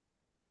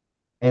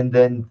 And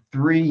then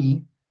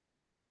 3,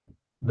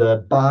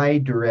 the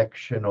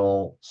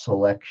bidirectional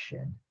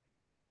selection.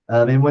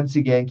 And once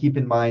again, keep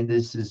in mind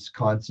this is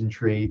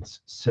concentrates,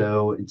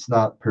 so it's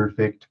not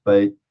perfect,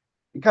 but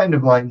it kind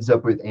of lines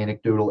up with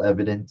anecdotal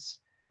evidence.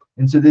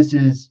 And so this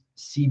is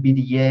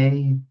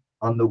CBDA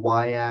on the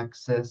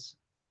y-axis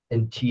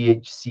and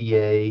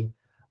THCA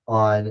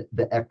on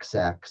the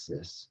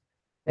x-axis.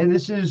 And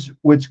this is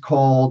what's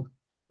called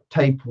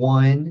type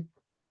 1,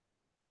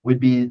 would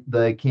be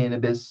the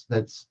cannabis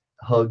that's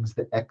hugs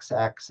the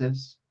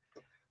x-axis.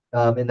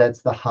 And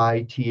that's the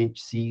high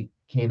THC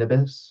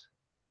cannabis.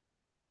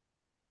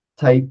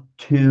 Type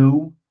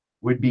 2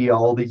 would be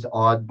all these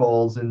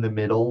oddballs in the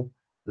middle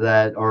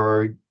that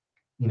are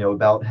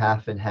about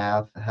half and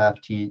half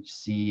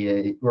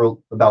THC, or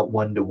about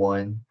 1 to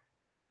 1.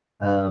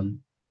 And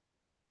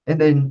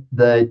then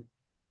the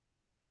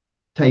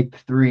type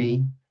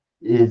 3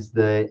 is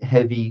the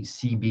heavy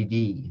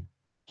CBD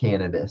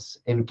cannabis.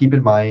 And keep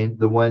in mind,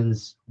 the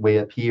ones way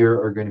up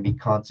here are going to be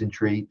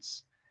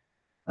concentrates.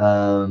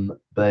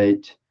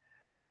 But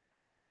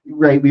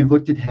right, we've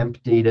looked at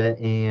hemp data,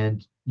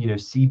 and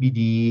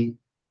CBD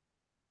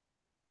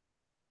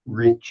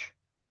rich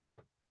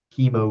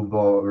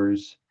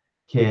chemovars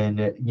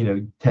can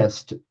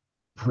test,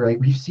 right.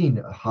 We've seen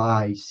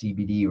high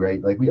CBD,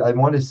 right? Like I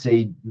want to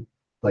say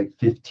like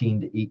 15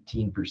 to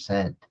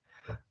 18%.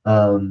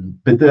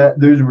 But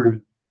those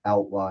were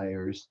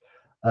outliers.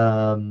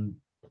 5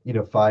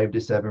 to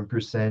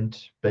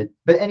 7%. But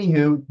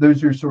anywho,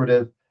 those are sort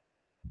of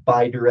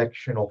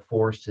bidirectional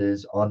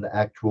forces on the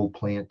actual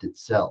plant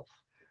itself,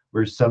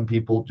 where some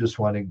people just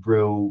want to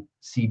grow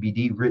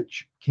CBD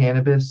rich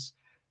cannabis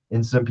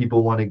and some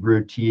people want to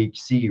grow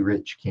THC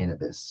rich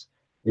cannabis.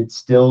 It's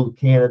still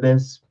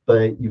cannabis,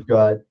 but you've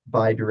got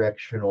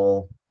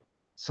bidirectional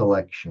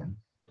selection.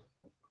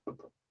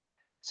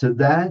 So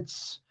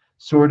that's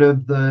sort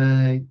of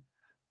the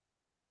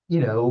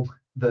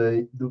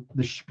the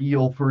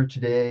spiel for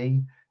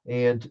today.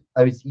 And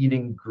I was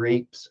eating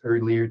grapes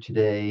earlier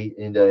today,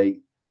 and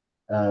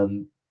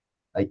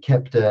I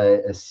kept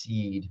a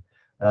seed.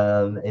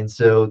 And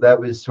so that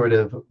was sort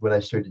of what I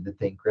started to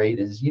think, right?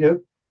 Is,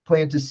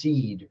 plant a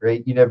seed,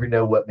 right? You never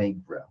know what may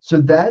grow.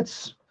 So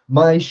that's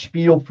my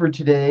spiel for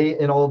today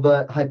and all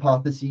the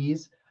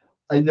hypotheses.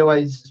 I know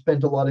I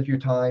spent a lot of your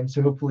time,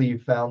 so hopefully you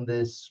found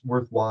this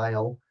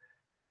worthwhile.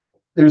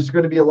 There's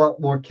going to be a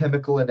lot more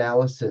chemical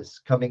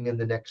analysis coming in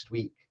the next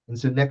week. And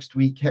so next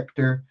week,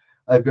 Hector,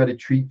 I've got a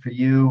treat for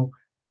you,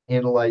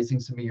 analyzing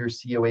some of your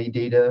COA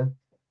data.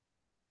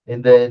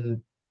 And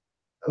then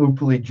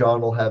hopefully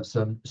John will have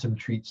some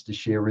treats to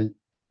share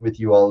with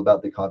you all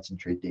about the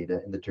concentrate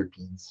data and the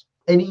terpenes.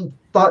 Any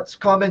thoughts,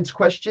 comments,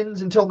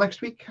 questions until next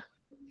week?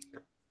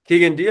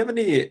 Keegan, do you have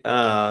any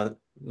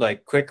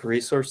like quick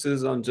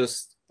resources on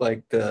just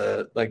like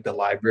the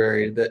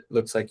library that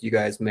looks like you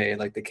guys made,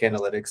 like the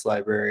Canalytics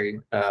library,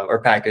 or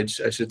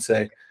package, I should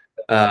say,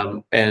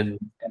 and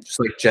just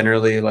like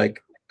generally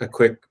like a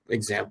quick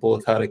example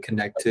of how to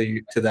connect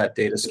to that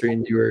data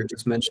stream you were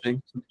just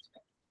mentioning?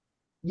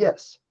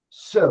 Yes.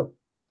 So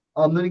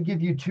I'm going to give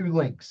you 2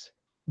 links.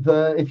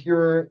 If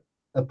you're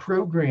a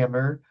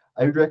programmer,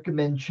 I would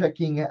recommend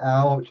checking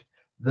out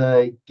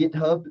the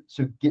GitHub.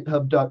 So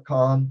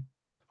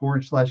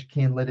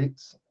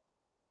github.com/Canlytics.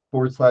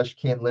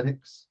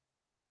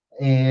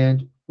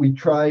 And we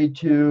try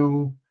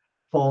to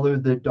follow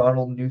the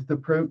Donald Knuth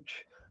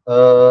approach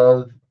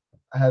of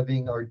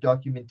having our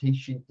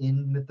documentation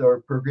in with our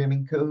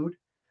programming code.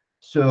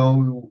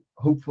 So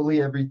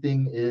hopefully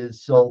everything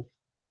is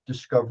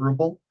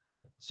self-discoverable.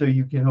 So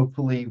you can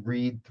hopefully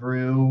read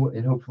through,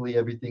 and hopefully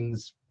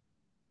everything's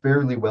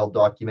fairly well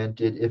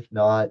documented. If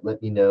not,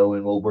 let me know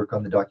and we'll work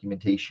on the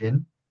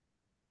documentation.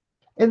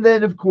 And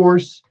then, of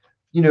course,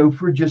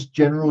 for just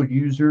general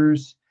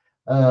users,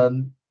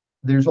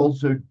 there's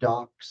also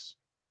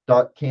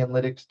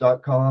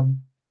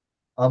docs.canlytics.com.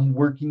 I'm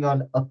working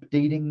on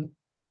updating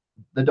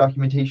the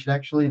documentation.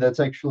 That's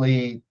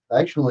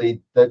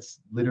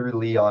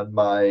literally on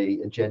my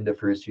agenda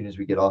for as soon as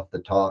we get off the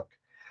talk.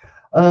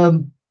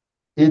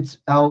 It's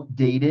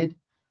outdated.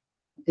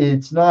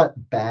 It's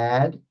not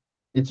bad.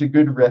 It's a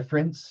good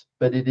reference,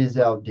 but it is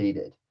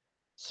outdated.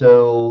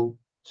 So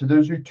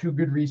those are 2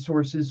 good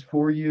resources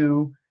for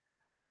you.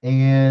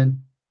 And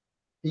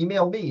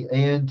email me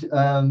and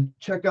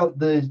check out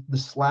the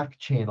Slack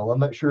channel. I'm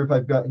not sure if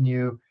I've gotten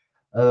you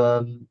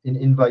an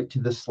invite to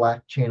the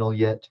Slack channel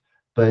yet,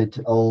 but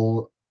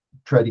I'll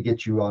try to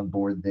get you on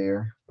board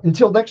there.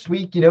 Until next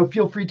week,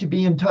 feel free to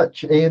be in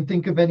touch and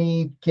think of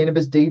any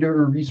cannabis data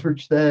or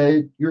research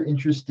that you're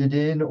interested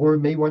in or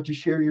may want to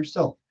share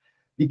yourself.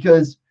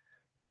 Because,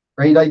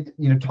 right, I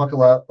talk a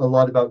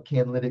lot about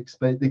Canalytics,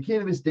 but the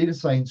Cannabis Data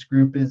Science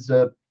group is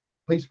a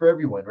place for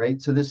everyone,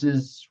 right? So this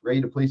is,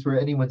 right, a place where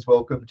anyone's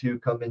welcome to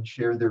come and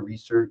share their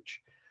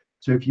research.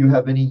 So if you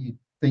have anything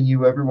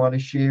you ever want to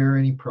share,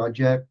 any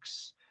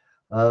projects,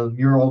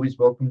 you're always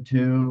welcome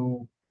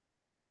to,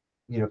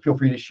 feel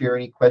free to share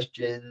any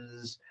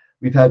questions.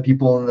 We've had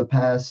people in the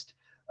past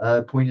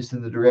point us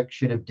in the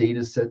direction of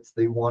data sets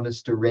they want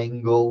us to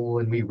wrangle,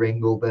 and we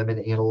wrangle them and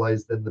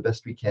analyze them the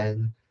best we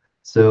can.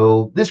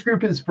 So this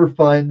group is for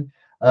fun.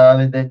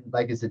 And then,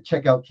 like I said,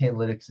 check out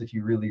Canalytics if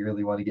you really,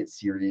 really want to get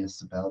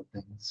serious about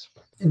things.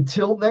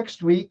 Until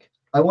next week,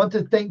 I want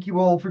to thank you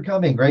all for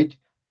coming, right?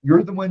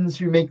 You're the ones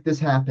who make this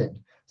happen.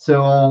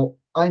 So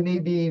I may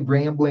be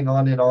rambling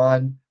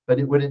on, but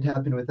it wouldn't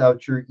happen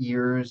without your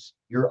ears,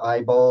 your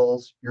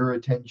eyeballs, your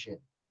attention.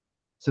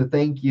 So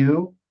thank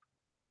you.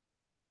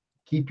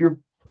 Keep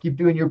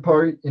doing your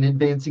part in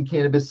advancing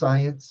cannabis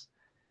science.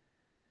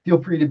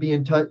 Feel free to be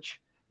in touch,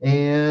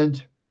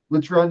 and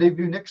let's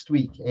rendezvous next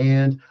week.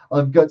 And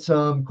I've got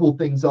some cool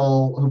things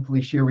I'll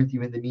hopefully share with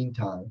you in the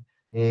meantime.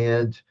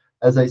 And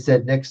as I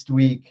said, next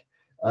week,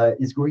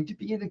 is going to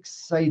be an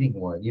exciting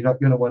one. You're not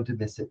going to want to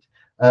miss it.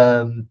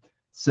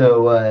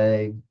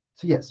 So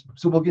yes,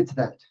 so we'll get to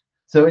that.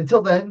 So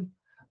until then,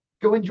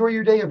 go enjoy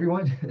your day,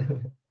 everyone.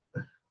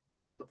 All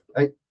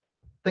right.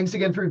 Thanks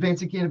again for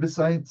advancing cannabis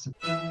science.